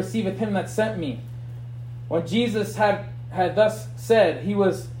me receiveth him that sent me. When Jesus had thus said, he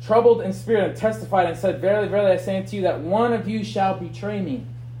was troubled in spirit and testified and said, Verily, verily, I say unto you, that one of you shall betray me.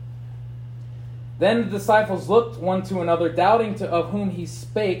 Then the disciples looked one to another, doubting of whom he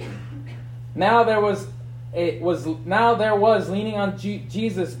spake. Now there was leaning on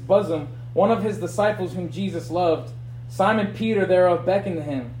Jesus' bosom one of his disciples whom Jesus loved. Simon Peter thereof beckoned to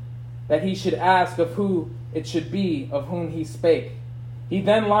him, that he should ask of who it should be of whom he spake. He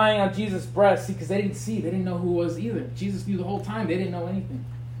then, lying on Jesus' breast, because they didn't know who it was either. Jesus knew the whole time, they didn't know anything.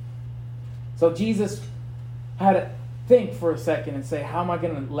 So Jesus had to think for a second and say, how am I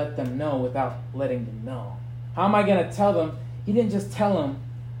going to let them know without letting them know? How am I going to tell them? He didn't just tell them.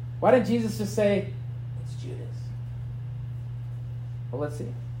 Why didn't Jesus just say, it's Judas? Well, let's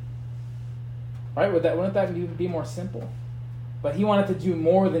see. Right? Wouldn't that be more simple? But he wanted to do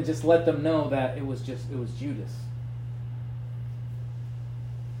more than just let them know that it was Judas.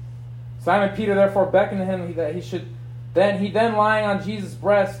 Simon Peter therefore beckoned to him that he should. Then he lying on Jesus'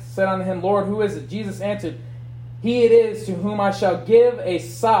 breast said unto him, Lord, who is it? Jesus answered, He it is to whom I shall give a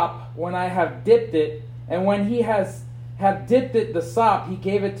sop when I have dipped it. And when he had dipped it, the sop, he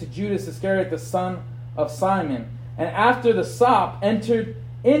gave it to Judas Iscariot, the son of Simon. And after the sop entered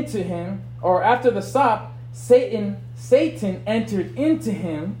into him, or after the sop, Satan entered into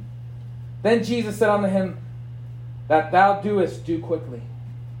him. Then Jesus said unto him, That thou doest, do quickly.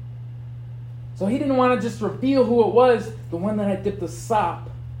 So he didn't want to just reveal who it was. The one that had dipped the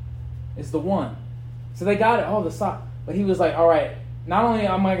sop is the one. So they got it. Oh, the sop. But he was like, all right, not only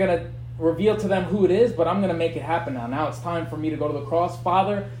am I going to, reveal to them who it is, but I'm going to make it happen now. Now it's time for me to go to the cross.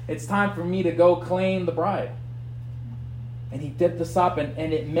 Father, it's time for me to go claim the bride. And he dipped the sop, and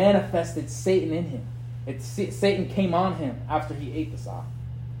it manifested Satan in him. Satan came on him after he ate the sop.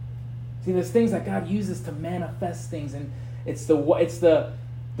 See, there's things that God uses to manifest things, and it's the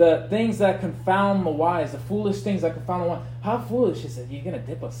things that confound the wise, the foolish things that confound the wise. How foolish is it? You're going to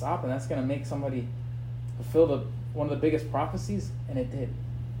dip a sop, and that's going to make somebody fulfill one of the biggest prophecies? And it did.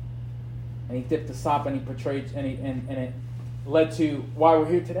 And he dipped the sop, and he portrayed, and it led to why we're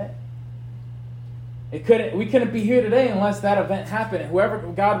here today. We couldn't be here today unless that event happened.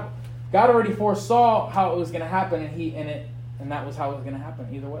 And God already foresaw how it was going to happen, and that was how it was going to happen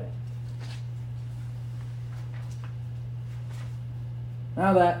either way.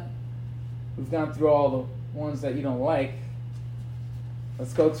 Now that we've gone through all the ones that you don't like,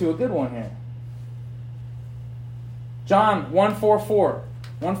 let's go to a good one here. John 144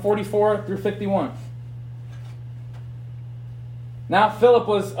 through 51. Now Philip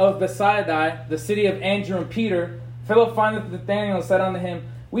was of Bethsaida, the city of Andrew and Peter. Philip findeth Nathanael and said unto him,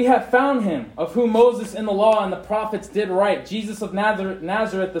 We have found him, of whom Moses in the law and the prophets did write, Jesus of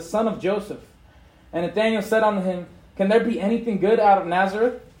Nazareth, the son of Joseph. And Nathanael said unto him, Can there be anything good out of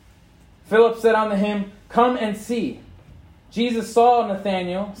Nazareth? Philip said unto him, Come and see. Jesus saw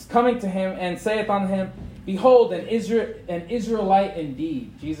Nathanael coming to him, and saith unto him, Behold, an Israelite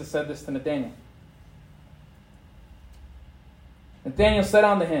indeed. Jesus said this to Nathanael. Nathanael said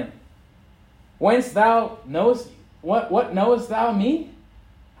unto him, Whence thou knowest, what knowest thou me?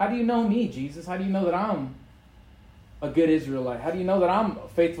 How do you know me, Jesus? How do you know that I'm a good Israelite? How do you know that I'm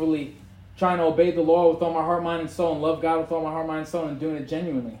faithfully trying to obey the law with all my heart, mind, and soul, and love God with all my heart, mind, and soul, and doing it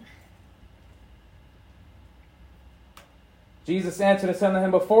genuinely? Jesus answered and said unto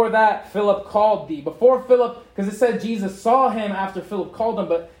him, Before that Philip called thee. Before Philip, because it said Jesus saw him after Philip called him,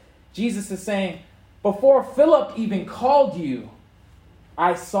 but Jesus is saying, before Philip even called you,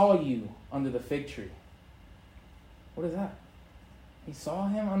 I saw you under the fig tree. What is that? He saw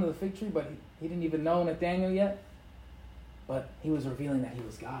him under the fig tree, but he didn't even know Nathanael yet. But he was revealing that he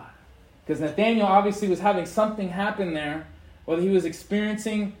was God. Because Nathanael obviously was having something happen there, whether he was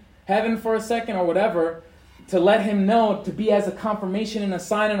experiencing heaven for a second or whatever, to let him know, to be as a confirmation and a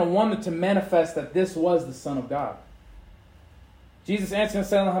sign and a wonder to manifest that this was the Son of God. Jesus answered and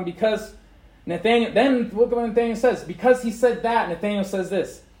said unto him, because Nathanael, then look what Nathanael says. Because he said that, Nathanael says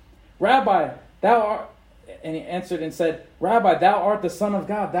this, Rabbi, thou art, and he answered and said, Rabbi, thou art the Son of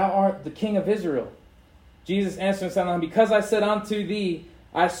God, thou art the King of Israel. Jesus answered and said unto him, Because I said unto thee,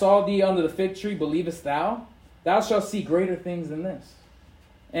 I saw thee under the fig tree, believest thou? Thou shalt see greater things than this.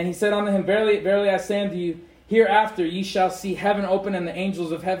 And he said unto him, Verily, verily, I say unto you, hereafter ye shall see heaven open and the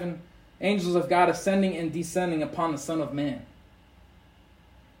angels of heaven, angels of God ascending and descending upon the Son of Man.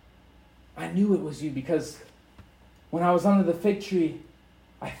 I knew it was you because when I was under the fig tree,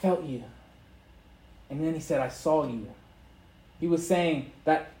 I felt you. And then he said, I saw you. He was saying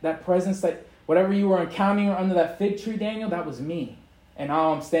that presence, that whatever you were encountering under that fig tree, Daniel, that was me. And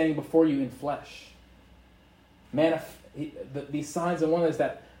now I'm standing before you in flesh. These signs and wonders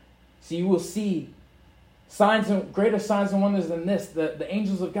that, so you will see greater signs and wonders than this, the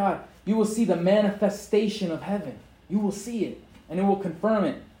angels of God. You will see the manifestation of heaven. You will see it, and it will confirm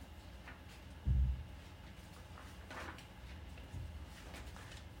it.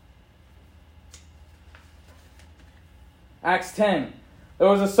 Acts 10. There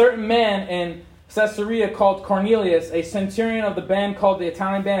was a certain man in Caesarea called Cornelius, a centurion of the band called the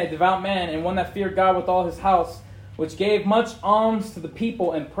Italian band, a devout man, and one that feared God with all his house, which gave much alms to the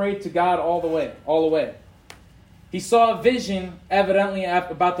people and prayed to God all the way. He saw a vision, evidently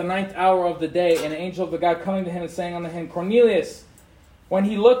at about the 9th hour of the day, and an angel of the God coming to him and saying unto him, Cornelius. When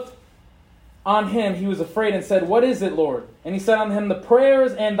he looked on him, he was afraid and said, What is it, Lord? And he said unto him, The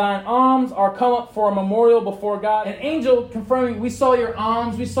prayers and thine alms are come up for a memorial before God. An angel confirming, we saw your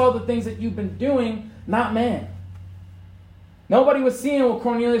alms, we saw the things that you've been doing, not man. Nobody was seeing what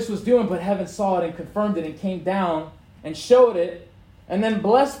Cornelius was doing, but heaven saw it and confirmed it and came down and showed it, and then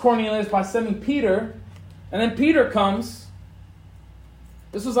blessed Cornelius by sending Peter. And then Peter comes.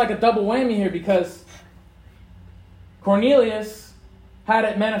 This was like a double whammy here because Cornelius had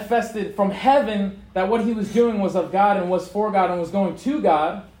it manifested from heaven that what he was doing was of God and was for God and was going to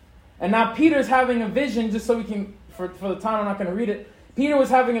God. And now Peter's having a vision, just so we can, for the time I'm not going to read it. Peter was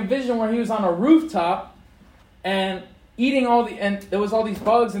having a vision where he was on a rooftop and eating and there was all these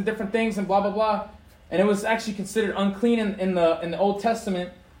bugs and different things and blah, blah, blah. And it was actually considered unclean in the Old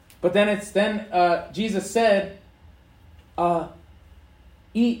Testament. But then Jesus said,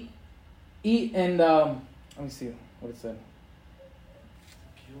 eat and, let me see what it said.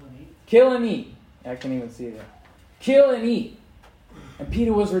 Kill and eat. I can't even see it there. Kill and eat. And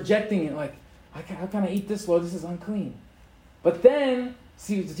Peter was rejecting it like, how can I eat this, Lord? This is unclean. But then,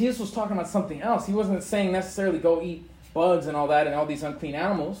 see, Jesus was talking about something else. He wasn't saying necessarily go eat bugs and all that and all these unclean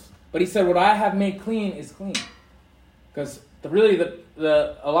animals. But he said, what I have made clean is clean. Because really,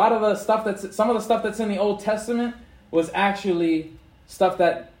 a lot of the stuff some of the stuff that's in the Old Testament was actually stuff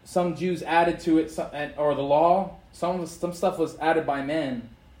that some Jews added to it, or the law. Some stuff was added by men.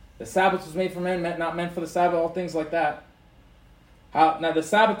 The Sabbath was made for men, not meant for the Sabbath, all things like that. Now the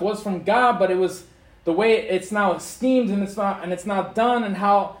Sabbath was from God, but it was the way it's now esteemed and it's not done, and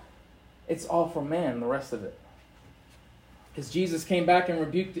how it's all for man, the rest of it. Because Jesus came back and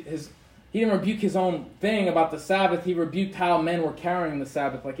rebuked he didn't rebuke his own thing about the Sabbath. He rebuked how men were carrying the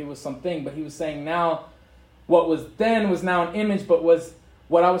Sabbath like it was something. But he was saying now, what was then was now an image, but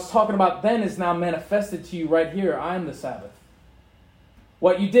what I was talking about then is now manifested to you right here. I am the Sabbath.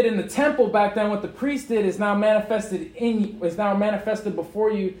 What you did in the temple back then, what the priest did, is now manifested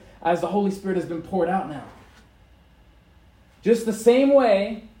before you as the Holy Spirit has been poured out now. Just the same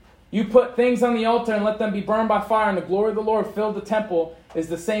way you put things on the altar and let them be burned by fire, and the glory of the Lord filled the temple, is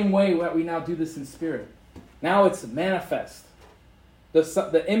the same way that we now do this in spirit. Now it's manifest.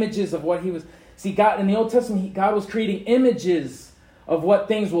 The images of what he was... See, God in the Old Testament, God was creating images of what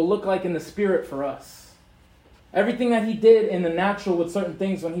things will look like in the spirit for us. Everything that he did in the natural with certain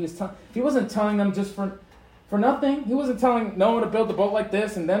things, when he wasn't telling them just for nothing. He wasn't telling Noah to build the boat like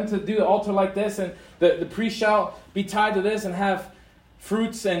this, and them to do the altar like this, and the priest shall be tied to this and have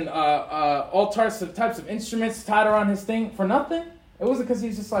fruits and all types of instruments tied around his thing for nothing. It wasn't because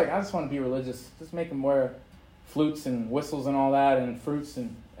he's just like, I just want to be religious. Just make him wear flutes and whistles and all that, and fruits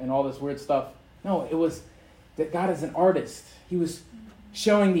and all this weird stuff. No, it was that God is an artist. He was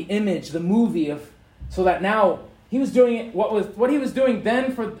showing the image, the movie so that now he was doing it. What he was doing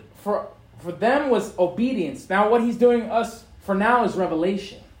then for them was obedience. Now what he's doing us for now is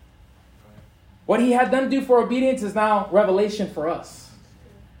revelation. What he had them do for obedience is now revelation for us.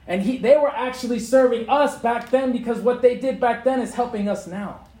 And they were actually serving us back then, because what they did back then is helping us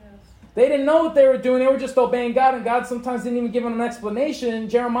now. Yes. They didn't know what they were doing. They were just obeying God, and God sometimes didn't even give them an explanation.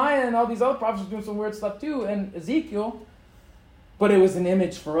 Jeremiah and all these other prophets were doing some weird stuff too, and Ezekiel. But it was an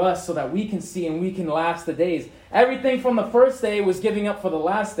image for us so that we can see and we can last the days. Everything from the first day was giving up for the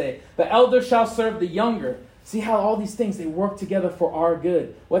last day. The elder shall serve the younger. See how all these things, they work together for our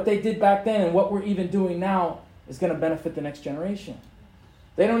good. What they did back then and what we're even doing now is going to benefit the next generation.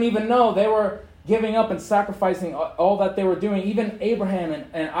 They don't even know they were giving up and sacrificing all that they were doing. Even Abraham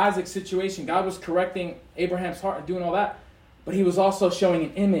and Isaac's situation, God was correcting Abraham's heart and doing all that. But he was also showing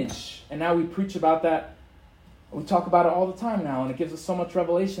an image. And now we preach about that. We talk about it all the time now. And it gives us so much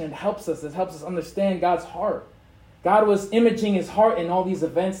revelation. It helps us understand God's heart. God was imaging his heart in all these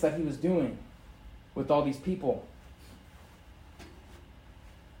events that he was doing with all these people.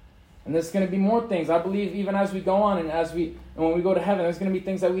 And there's going to be more things. I believe even as we go on and when we go to heaven, there's going to be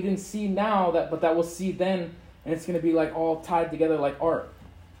things that we didn't see now but that we'll see then, and it's going to be like all tied together like art.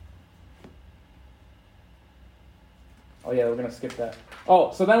 Oh yeah, we're going to skip that.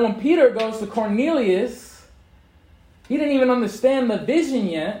 Oh, so then when Peter goes to Cornelius, he didn't even understand the vision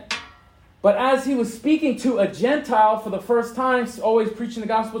yet, but as he was speaking to a Gentile for the first time, always preaching the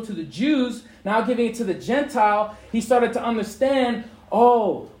gospel to the Jews, now giving it to the Gentile, he started to understand,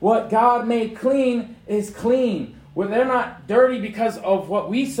 what God made clean is clean. Well, they're not dirty because of what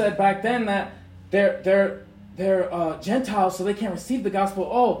we said back then, that they're Gentiles, so they can't receive the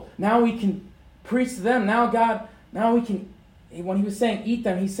gospel. Now we can preach to them. Now we can, when he was saying eat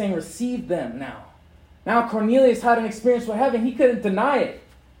them, he's saying receive them now. Now Cornelius had an experience with heaven. He couldn't deny it.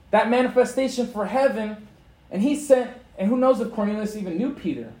 That manifestation for heaven, and who knows if Cornelius even knew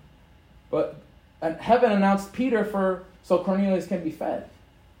Peter. But heaven announced Peter so Cornelius can be fed.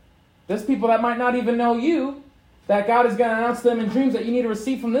 There's people that might not even know you, that God is going to announce to them in dreams that you need to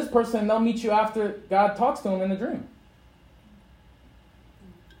receive from this person, and they'll meet you after God talks to them in the dream.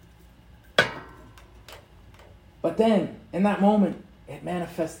 But then, in that moment, it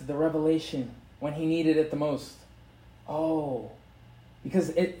manifested the revelation when he needed it the most.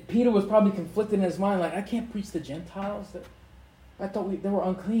 Because Peter was probably conflicted in his mind, like, I can't preach to Gentiles. I thought they were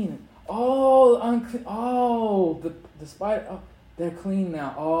unclean. Unclean. The spider. They're clean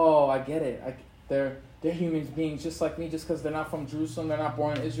now. I get it. They're human beings just like me. Just because they're not from Jerusalem, they're not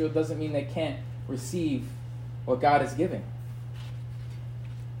born in Israel, doesn't mean they can't receive what God is giving.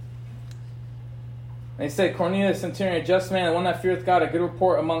 And he said, Cornelius, centurion, a just man, and one that feareth God, a good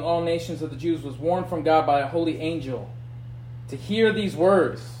report among all nations of the Jews, was warned from God by a holy angel to hear these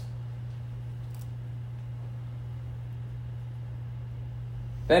words.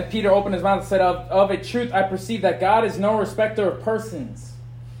 Then Peter opened his mouth and said, of a truth I perceive that God is no respecter of persons.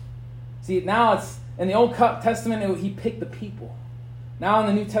 See, now it's, in the Old Testament, he picked the people. Now in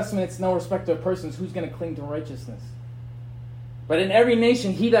the New Testament, it's no respecter of persons. Who's going to cling to righteousness? But in every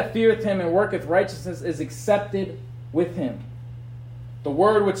nation, he that feareth him and worketh righteousness is accepted with him. The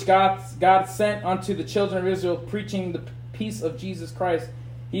word which God sent unto the children of Israel, preaching the peace of Jesus Christ.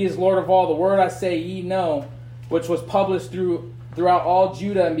 He is Lord of all. The word I say ye know, which was published throughout all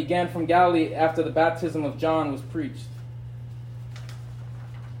Judah and began from Galilee after the baptism of John was preached.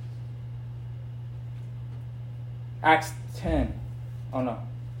 Acts 10. Oh no,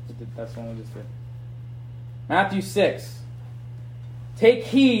 that's one we just did. Matthew 6. Take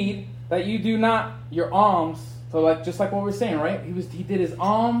heed that you do not your alms. So just like what we're saying, right? He did his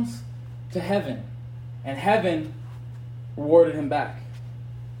alms to heaven, and heaven rewarded him back.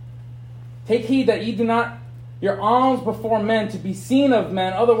 Take heed that ye do not your alms before men to be seen of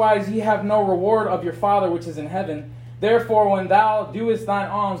men, otherwise ye have no reward of your Father which is in heaven. Therefore, when thou doest thine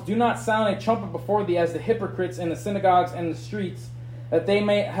alms, do not sound a trumpet before thee as the hypocrites in the synagogues and the streets, that they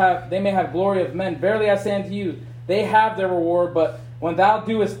may have glory of men. Verily I say unto you, they have their reward. But when thou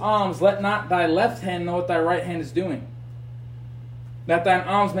doest alms, let not thy left hand know what thy right hand is doing, that thine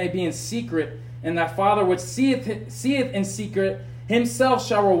alms may be in secret, and thy Father which seeth in secret himself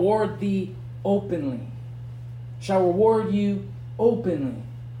shall reward thee openly. Shall reward you openly.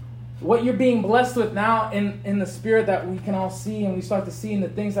 What you're being blessed with now in the spirit that we can all see, and we start to see in the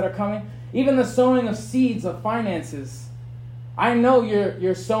things that are coming, even the sowing of seeds of finances. I know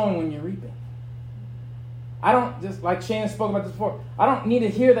you're sowing when you're reaping. I don't, just like Shane spoke about this before, I don't need to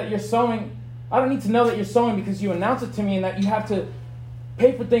hear that you're sowing. I don't need to know that you're sowing because you announce it to me and that you have to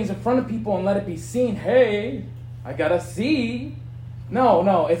pay for things in front of people and let it be seen. Hey, I got a seed.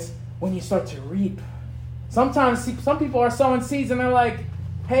 No, it's when you start to reap. Sometimes some people are sowing seeds and they're like,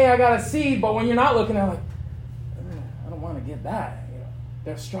 hey, I got a seed, but when you're not looking, they're like, I don't want to get that.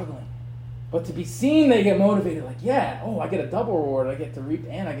 They're struggling. But to be seen, they get motivated. Like, yeah, I get a double reward. I get to reap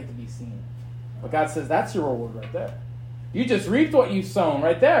and I get to be seen. But God says that's your reward right there. You just reaped what you've sown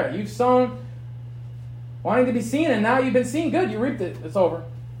right there. You've sown wanting to be seen, and now you've been seen. Good, you reaped it. It's over.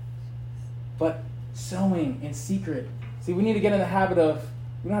 But sowing in secret. See, we need to get in the habit of,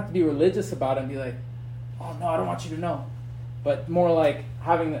 we don't have to be religious about it and be like, oh, no, I don't want you to know. But more like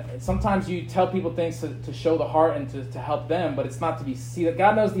sometimes you tell people things to show the heart and to help them, but it's not to be seen. That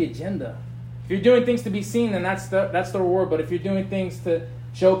God knows the agenda. If you're doing things to be seen, then that's the reward. But if you're doing things to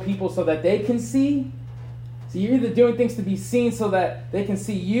show people so that they can see, so you're either doing things to be seen so that they can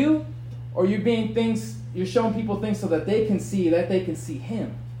see you, or you're showing people things so that they can see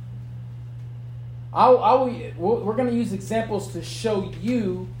Him. We're going to use examples to show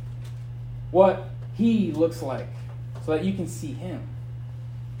you what He looks like, so that you can see Him.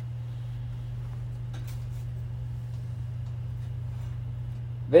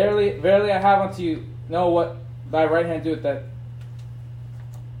 Verily, verily I have unto you, know what thy right hand doeth that.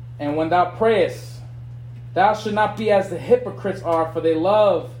 And when thou prayest, thou should not be as the hypocrites are, for they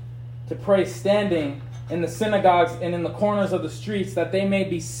love to pray standing in the synagogues and in the corners of the streets, that they may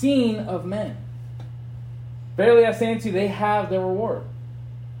be seen of men. Verily I say unto you, they have their reward.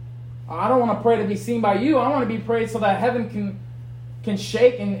 I don't want to pray to be seen by you. I want to be prayed so that heaven can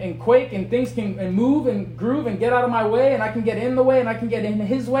shake and quake, and things can move and groove and get out of my way, and I can get in the way and I can get in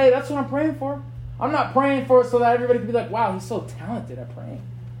His way. That's what I'm praying for. I'm not praying for it so that everybody can be like, wow, he's so talented at praying.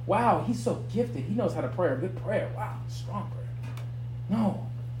 Wow, he's so gifted. He knows how to pray a good prayer. Wow, strong prayer. No.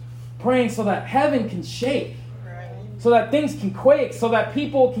 Praying so that heaven can shake. So that things can quake. So that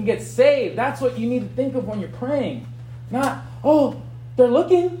people can get saved. That's what you need to think of when you're praying. Not, oh, they're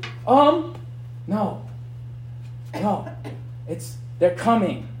looking. No. It's, they're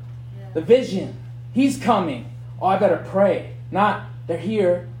coming. The vision. He's coming. Oh, I better pray. Not, they're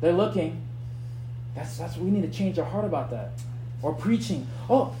here. They're looking. That's we need to change our heart about that. Or preaching.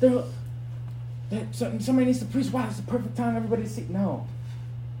 Oh, somebody needs to preach. Wow, it's the perfect time everybody to see. No.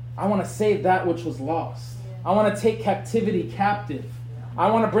 I want to save that which was lost. I want to take captivity captive. I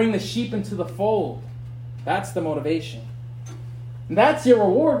want to bring the sheep into the fold. That's the motivation. And that's your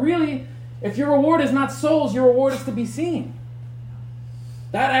reward. Really, if your reward is not souls, your reward is to be seen.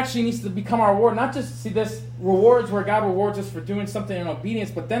 That actually needs to become our reward. Not just, see, this rewards where God rewards us for doing something in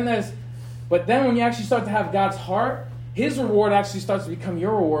obedience, but then when you actually start to have God's heart, His reward actually starts to become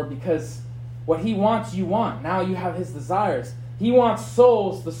your reward, because what He wants, you want. Now you have His desires. He wants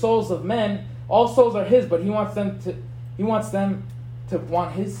souls, the souls of men. All souls are His, but He wants them to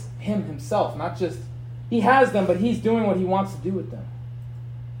want Him Himself. Not just, He has them, but He's doing what He wants to do with them.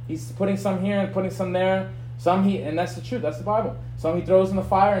 He's putting some here and putting some there, And that's the truth, that's the Bible. Some he throws in the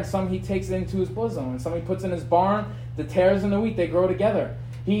fire, and some he takes into his bosom. And some he puts in his barn. The tares and the wheat, they grow together.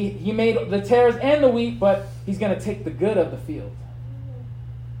 He made the tares and the wheat, but he's going to take the good of the field.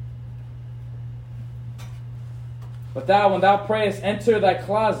 But thou, when thou prayest, enter thy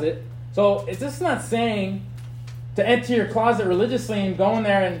closet. So it's just not saying to enter your closet religiously and go in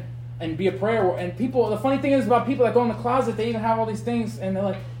there and be a prayer. And people, the funny thing is about people that go in the closet, they even have all these things, and they're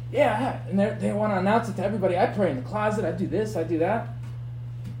like, yeah, and they want to announce it to everybody. I pray in the closet, I do this, I do that.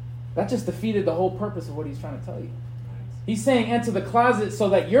 That just defeated the whole purpose of what he's trying to tell you. He's saying enter the closet so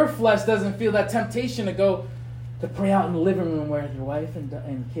that your flesh doesn't feel that temptation to go to pray out in the living room where your wife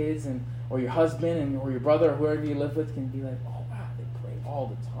and kids or your husband or your brother or whoever you live with can be like, oh wow, they pray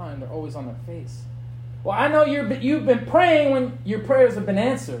all the time. They're always on their face. Well, I know you've been praying when your prayers have been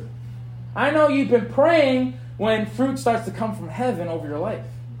answered. I know you've been praying when fruit starts to come from heaven over your life.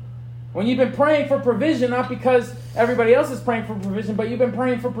 When you've been praying for provision, not because everybody else is praying for provision, but you've been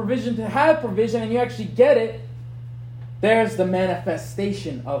praying for provision to have provision and you actually get it, there's the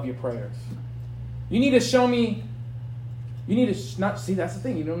manifestation of your prayers. You need to show me. You need to not see. That's the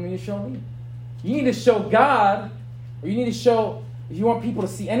thing. You don't need to show me. You need to show God, or you need to show. If you want people to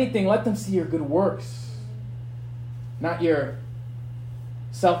see anything, let them see your good works, not your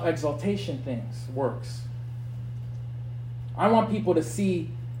self-exaltation works. I want people to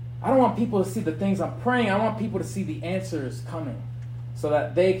see. I don't want people to see the things I'm praying. I want people to see the answers coming, so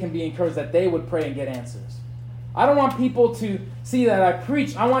that they can be encouraged that they would pray and get answers. I don't want people to see that I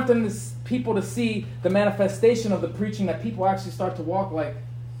preach. I want people to see the manifestation of the preaching, that people actually start to walk like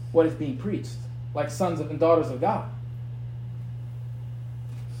what is being preached, like sons and daughters of God.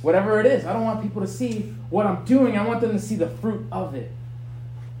 Whatever it is, I don't want people to see what I'm doing. I want them to see the fruit of it.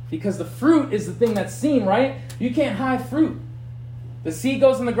 Because the fruit is the thing that's seen, right? You can't hide fruit. The seed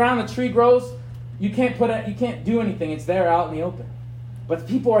goes in the ground, the tree grows. You can't do anything. It's there out in the open. But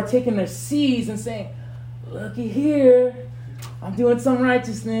people are taking their seeds and saying, looky here, I'm doing some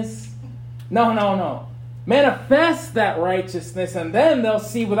righteousness. No. Manifest that righteousness, and then they'll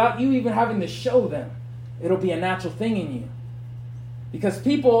see without you even having to show them. It'll be a natural thing in you. Because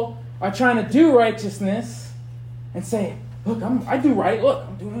people are trying to do righteousness and say, look, I do right. Look,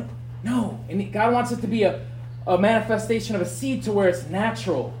 I'm doing it. No. And God wants it to be a manifestation of a seed to where it's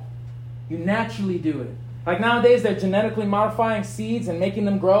natural. You naturally do it. Like nowadays, they're genetically modifying seeds and making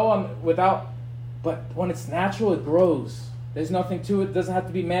them grow but when it's natural, it grows. There's nothing to it. It doesn't have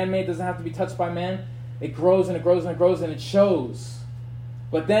to be man-made. It doesn't have to be touched by man. It grows and it grows and it grows and it shows.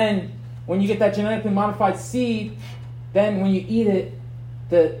 But then, when you get that genetically modified seed, then when you eat it,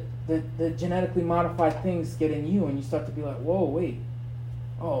 the genetically modified things get in you and you start to be like, whoa, wait.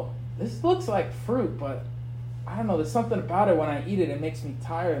 Oh, this looks like fruit, but I don't know. There's something about it when I eat it. It makes me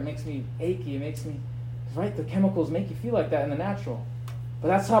tired. It makes me achy. It makes me... Right? The chemicals make you feel like that in the natural. But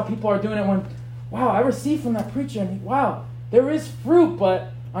that's how people are doing it when... Wow, I received from that preacher, and wow, there is fruit,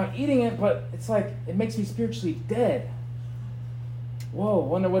 but I'm eating it, but it's like, it makes me spiritually dead. Whoa,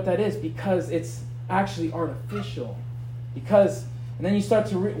 wonder what that is, because it's actually artificial. And then you start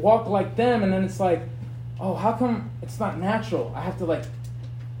to walk like them, and then it's like, oh, how come it's not natural? I have to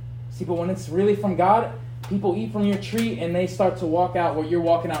see, but when it's really from God, people eat from your tree, and they start to walk out what you're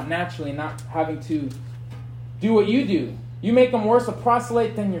walking out naturally, not having to do what you do. You make them worse a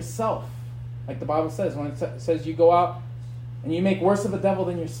proselyte than yourself. Like the Bible says, when it says you go out and you make worse of a devil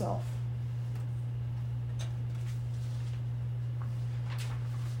than yourself.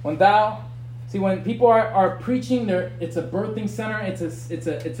 When people are preaching, it's a birthing center,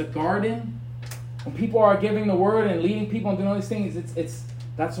 it's a garden. When people are giving the word and leading people and doing all these things,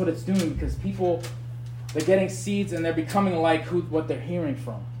 that's what it's doing, because people, they're getting seeds and they're becoming like what they're hearing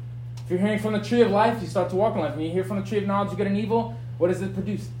from. If you're hearing from the tree of life, you start to walk in life. When you hear from the tree of knowledge of good and evil, what does it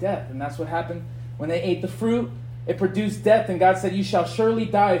produce? Death. And that's what happened when they ate the fruit. It produced death, and God said, you shall surely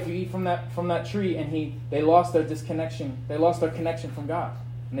die if you eat from that tree. And they lost their disconnection. They lost their connection from God.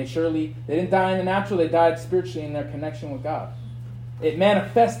 And they didn't die in the natural, they died spiritually in their connection with God. It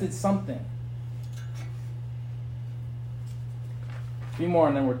manifested something. 3 more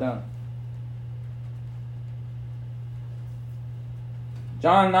and then we're done.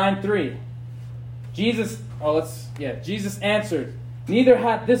 John 9:3. Jesus answered, neither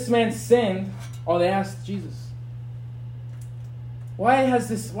hath this man sinned. Or they asked Jesus, why is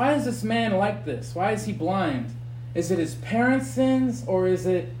this man like this? Why is he blind? Is it his parents' sins or is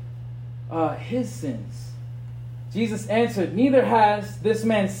it his sins? Jesus answered, neither has this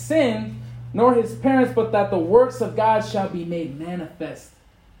man sinned, nor his parents, but that the works of God shall be made manifest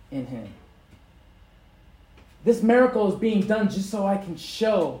in him. This miracle is being done just so I can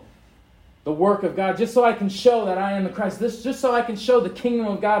show the work of God, just so I can show that I am the Christ, just so I can show the kingdom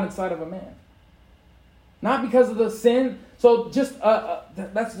of God inside of a man. Not because of the sin. So just,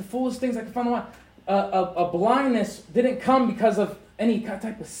 that's the foolish things I can find out. A blindness didn't come because of any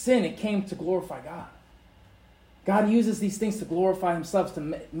type of sin. It came to glorify God. God uses these things to glorify himself, to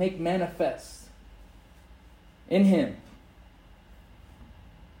make manifest in him.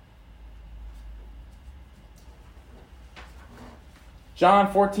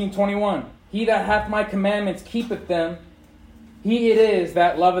 John 14:21. He that hath my commandments keepeth them. He it is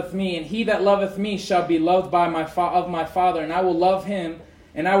that loveth me, and he that loveth me shall be loved by of my Father, and I will love him,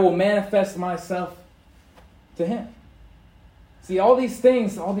 and I will manifest myself to him. See, all these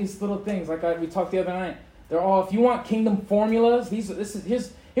things, all these little things, like we talked the other night, they're all, if you want kingdom formulas,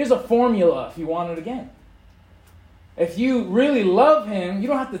 here's a formula if you want it again. If you really love him, you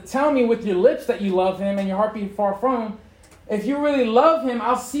don't have to tell me with your lips that you love him and your heart be far from him. If you really love him,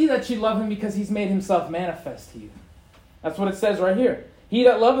 I'll see that you love him because he's made himself manifest to you. That's what it says right here. He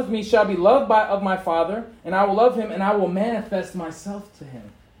that loveth me shall be loved of my Father, and I will love him, and I will manifest myself to him.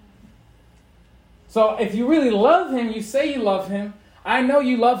 So if you really love him, you say you love him. I know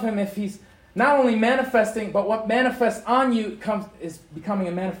you love him if he's not only manifesting, but what manifests on you is becoming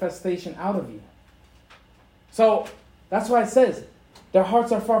a manifestation out of you. So that's why it says, their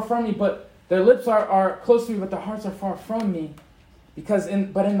hearts are far from me, but their lips are close to me, but their hearts are far from me.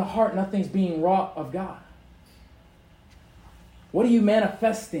 But in the heart, nothing's being wrought of God. What are you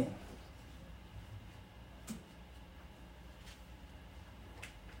manifesting?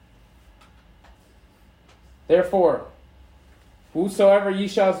 Therefore, whosoever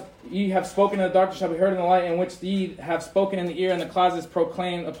ye have spoken in the darkness shall be heard in the light, and which ye have spoken in the ear in the closets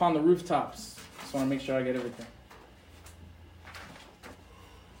proclaimed upon the rooftops. Just want to make sure I get everything.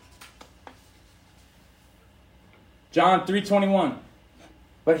 John 3:21.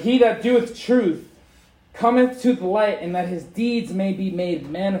 But he that doeth truth cometh to the light, and that his deeds may be made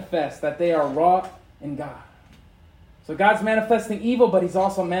manifest, that they are wrought in God. So God's manifesting evil, but he's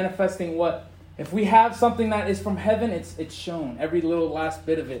also manifesting what? If we have something that is from heaven, it's shown. Every little last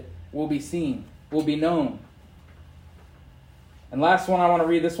bit of it will be seen, will be known. And last one I want to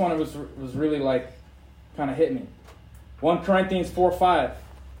read, this one was really kind of hit me. 1 Corinthians 4:5.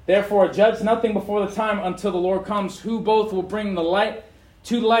 Therefore judge nothing before the time until the Lord comes, who both will bring the light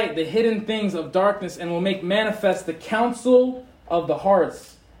to light the hidden things of darkness, and will make manifest the counsel of the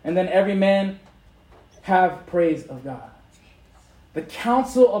hearts. And then every man have praise of God. The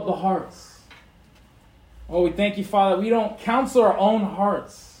counsel of the hearts. Oh, we thank you, Father, we don't counsel our own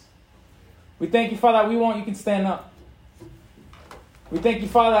hearts. We thank you, Father, that you can stand up. We thank you,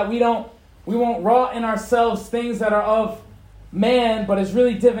 Father, that we won't wrought in ourselves things that are of man, but it's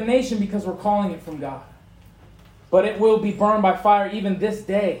really divination because we're calling it from God. But it will be burned by fire even this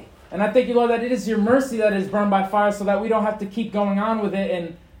day. And I thank you, Lord, that it is your mercy that is burned by fire, so that we don't have to keep going on with it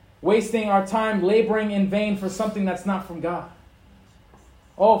and wasting our time laboring in vain for something that's not from God.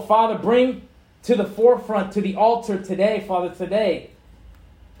 Oh, Father, bring to the forefront, to the altar today, Father, today,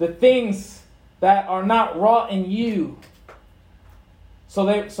 the things that are not wrought in you, so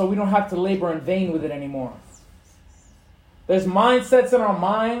we don't have to labor in vain with it anymore. There's mindsets in our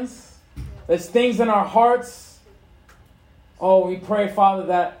minds. There's things in our hearts. Oh, we pray, Father,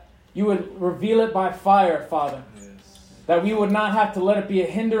 that you would reveal it by fire, Father. Yes. That we would not have to let it be a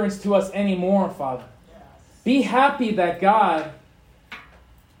hindrance to us anymore, Father. Yes. Be happy that God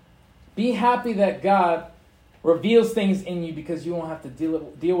reveals things in you, because you won't have to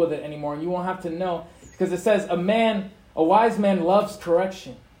deal with it anymore. And you won't have to know. Because it says a wise man loves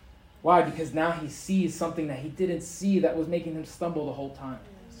correction. Why? Because now he sees something that he didn't see that was making him stumble the whole time.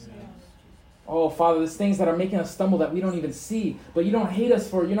 Oh, Father, there's things that are making us stumble that we don't even see. But you don't hate us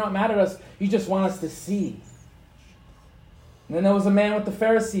for it. You're not mad at us. You just want us to see. And then there was a man with the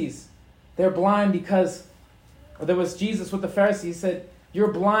Pharisees. They're blind or there was Jesus with the Pharisees. He said,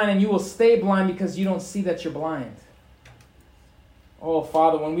 you're blind and you will stay blind because you don't see that you're blind. Oh,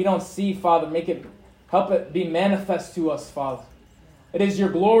 Father, when we don't see, Father, help it be manifest to us, Father. It is your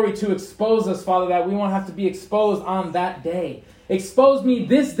glory to expose us, Father, that we won't have to be exposed on that day. Expose me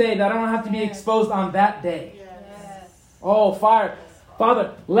this day that I don't have to be exposed on that day. Yes. Oh, fire.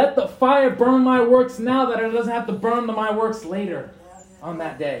 Father, let the fire burn my works now, that it doesn't have to burn my works later on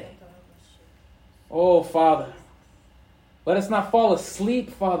that day. Oh, Father. Let us not fall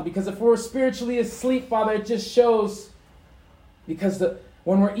asleep, Father, because if we're spiritually asleep, Father, it just shows, because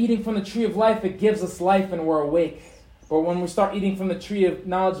when we're eating from the tree of life, it gives us life and we're awake. But when we start eating from the tree of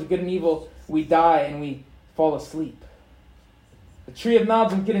knowledge of good and evil, we die and we fall asleep. The tree of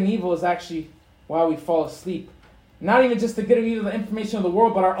knowledge of good and evil is actually why we fall asleep. Not even just to get you the information of the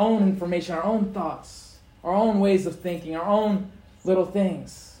world, but our own information, our own thoughts, our own ways of thinking, our own little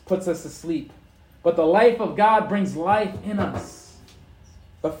things puts us to sleep. But the life of God brings life in us.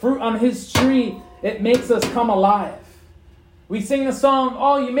 The fruit on his tree, it makes us come alive. We sing the song,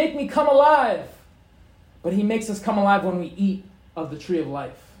 oh, you make me come alive. But he makes us come alive when we eat of the tree of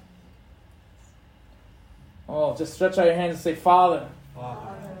life. Oh, just stretch out your hands and say, Father,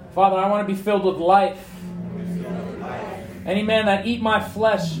 Father, I want to be filled with life. Any man that eat my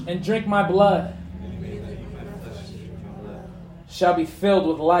flesh and drink my blood shall be filled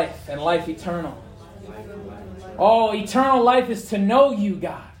with life and life eternal. Oh, eternal life is to know you,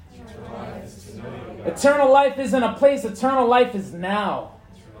 God. Eternal life isn't a place. Eternal life is now.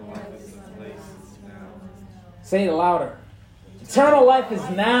 Say it louder. Eternal life is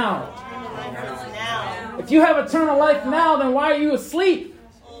now. If you have eternal life now, then why are you asleep?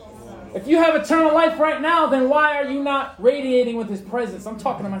 If you have eternal life right now, then why are you not radiating with his presence? I'm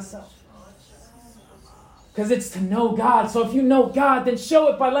talking to myself. Because it's to know God. So if you know God, then show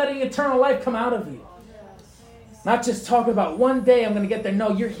it by letting eternal life come out of you. Not just talking about one day I'm going to get there.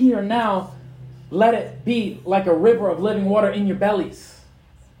 No, you're here now. Let it be like a river of living water in your bellies.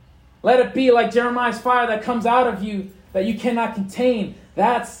 Let it be like Jeremiah's fire that comes out of you that you cannot contain.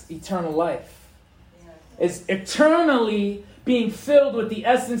 That's eternal life. It's eternally being filled with the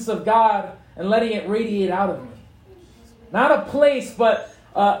essence of God and letting it radiate out of me. Not a place, but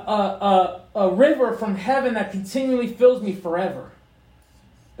a river from heaven that continually fills me forever.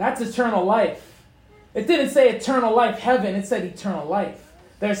 That's eternal life. It didn't say eternal life, heaven. It said eternal life.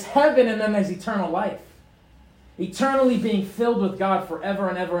 There's heaven and then there's eternal life. Eternally being filled with God forever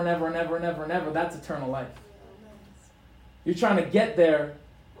and ever and ever and ever and ever and ever. That's eternal life. You're trying to get there,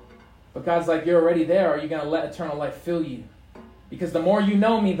 but God's like, you're already there. Or are you going to let eternal life fill you? Because the more you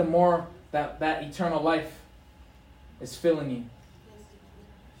know me, the more that eternal life is filling you.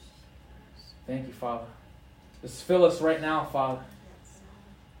 Thank you, Father. Just fill us right now, Father,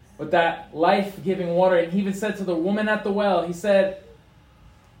 with that life-giving water. And he even said to the woman at the well, he said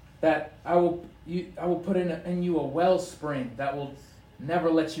that I will put in you a wellspring that will never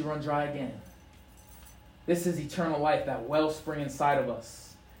let you run dry again. This is eternal life, that wellspring inside of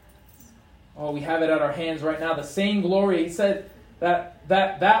us. Oh, we have it at our hands right now. The same glory. He said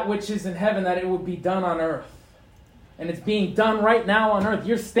that which is in heaven, that it would be done on earth. And it's being done right now on earth.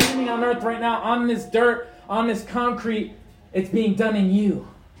 You're standing on earth right now, on this dirt, on this concrete. It's being done in you.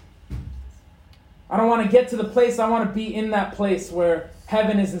 I don't want to get to the place. I want to be in that place where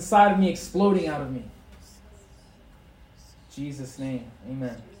heaven is inside of me, exploding out of me. In Jesus' name,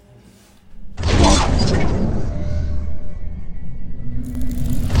 amen.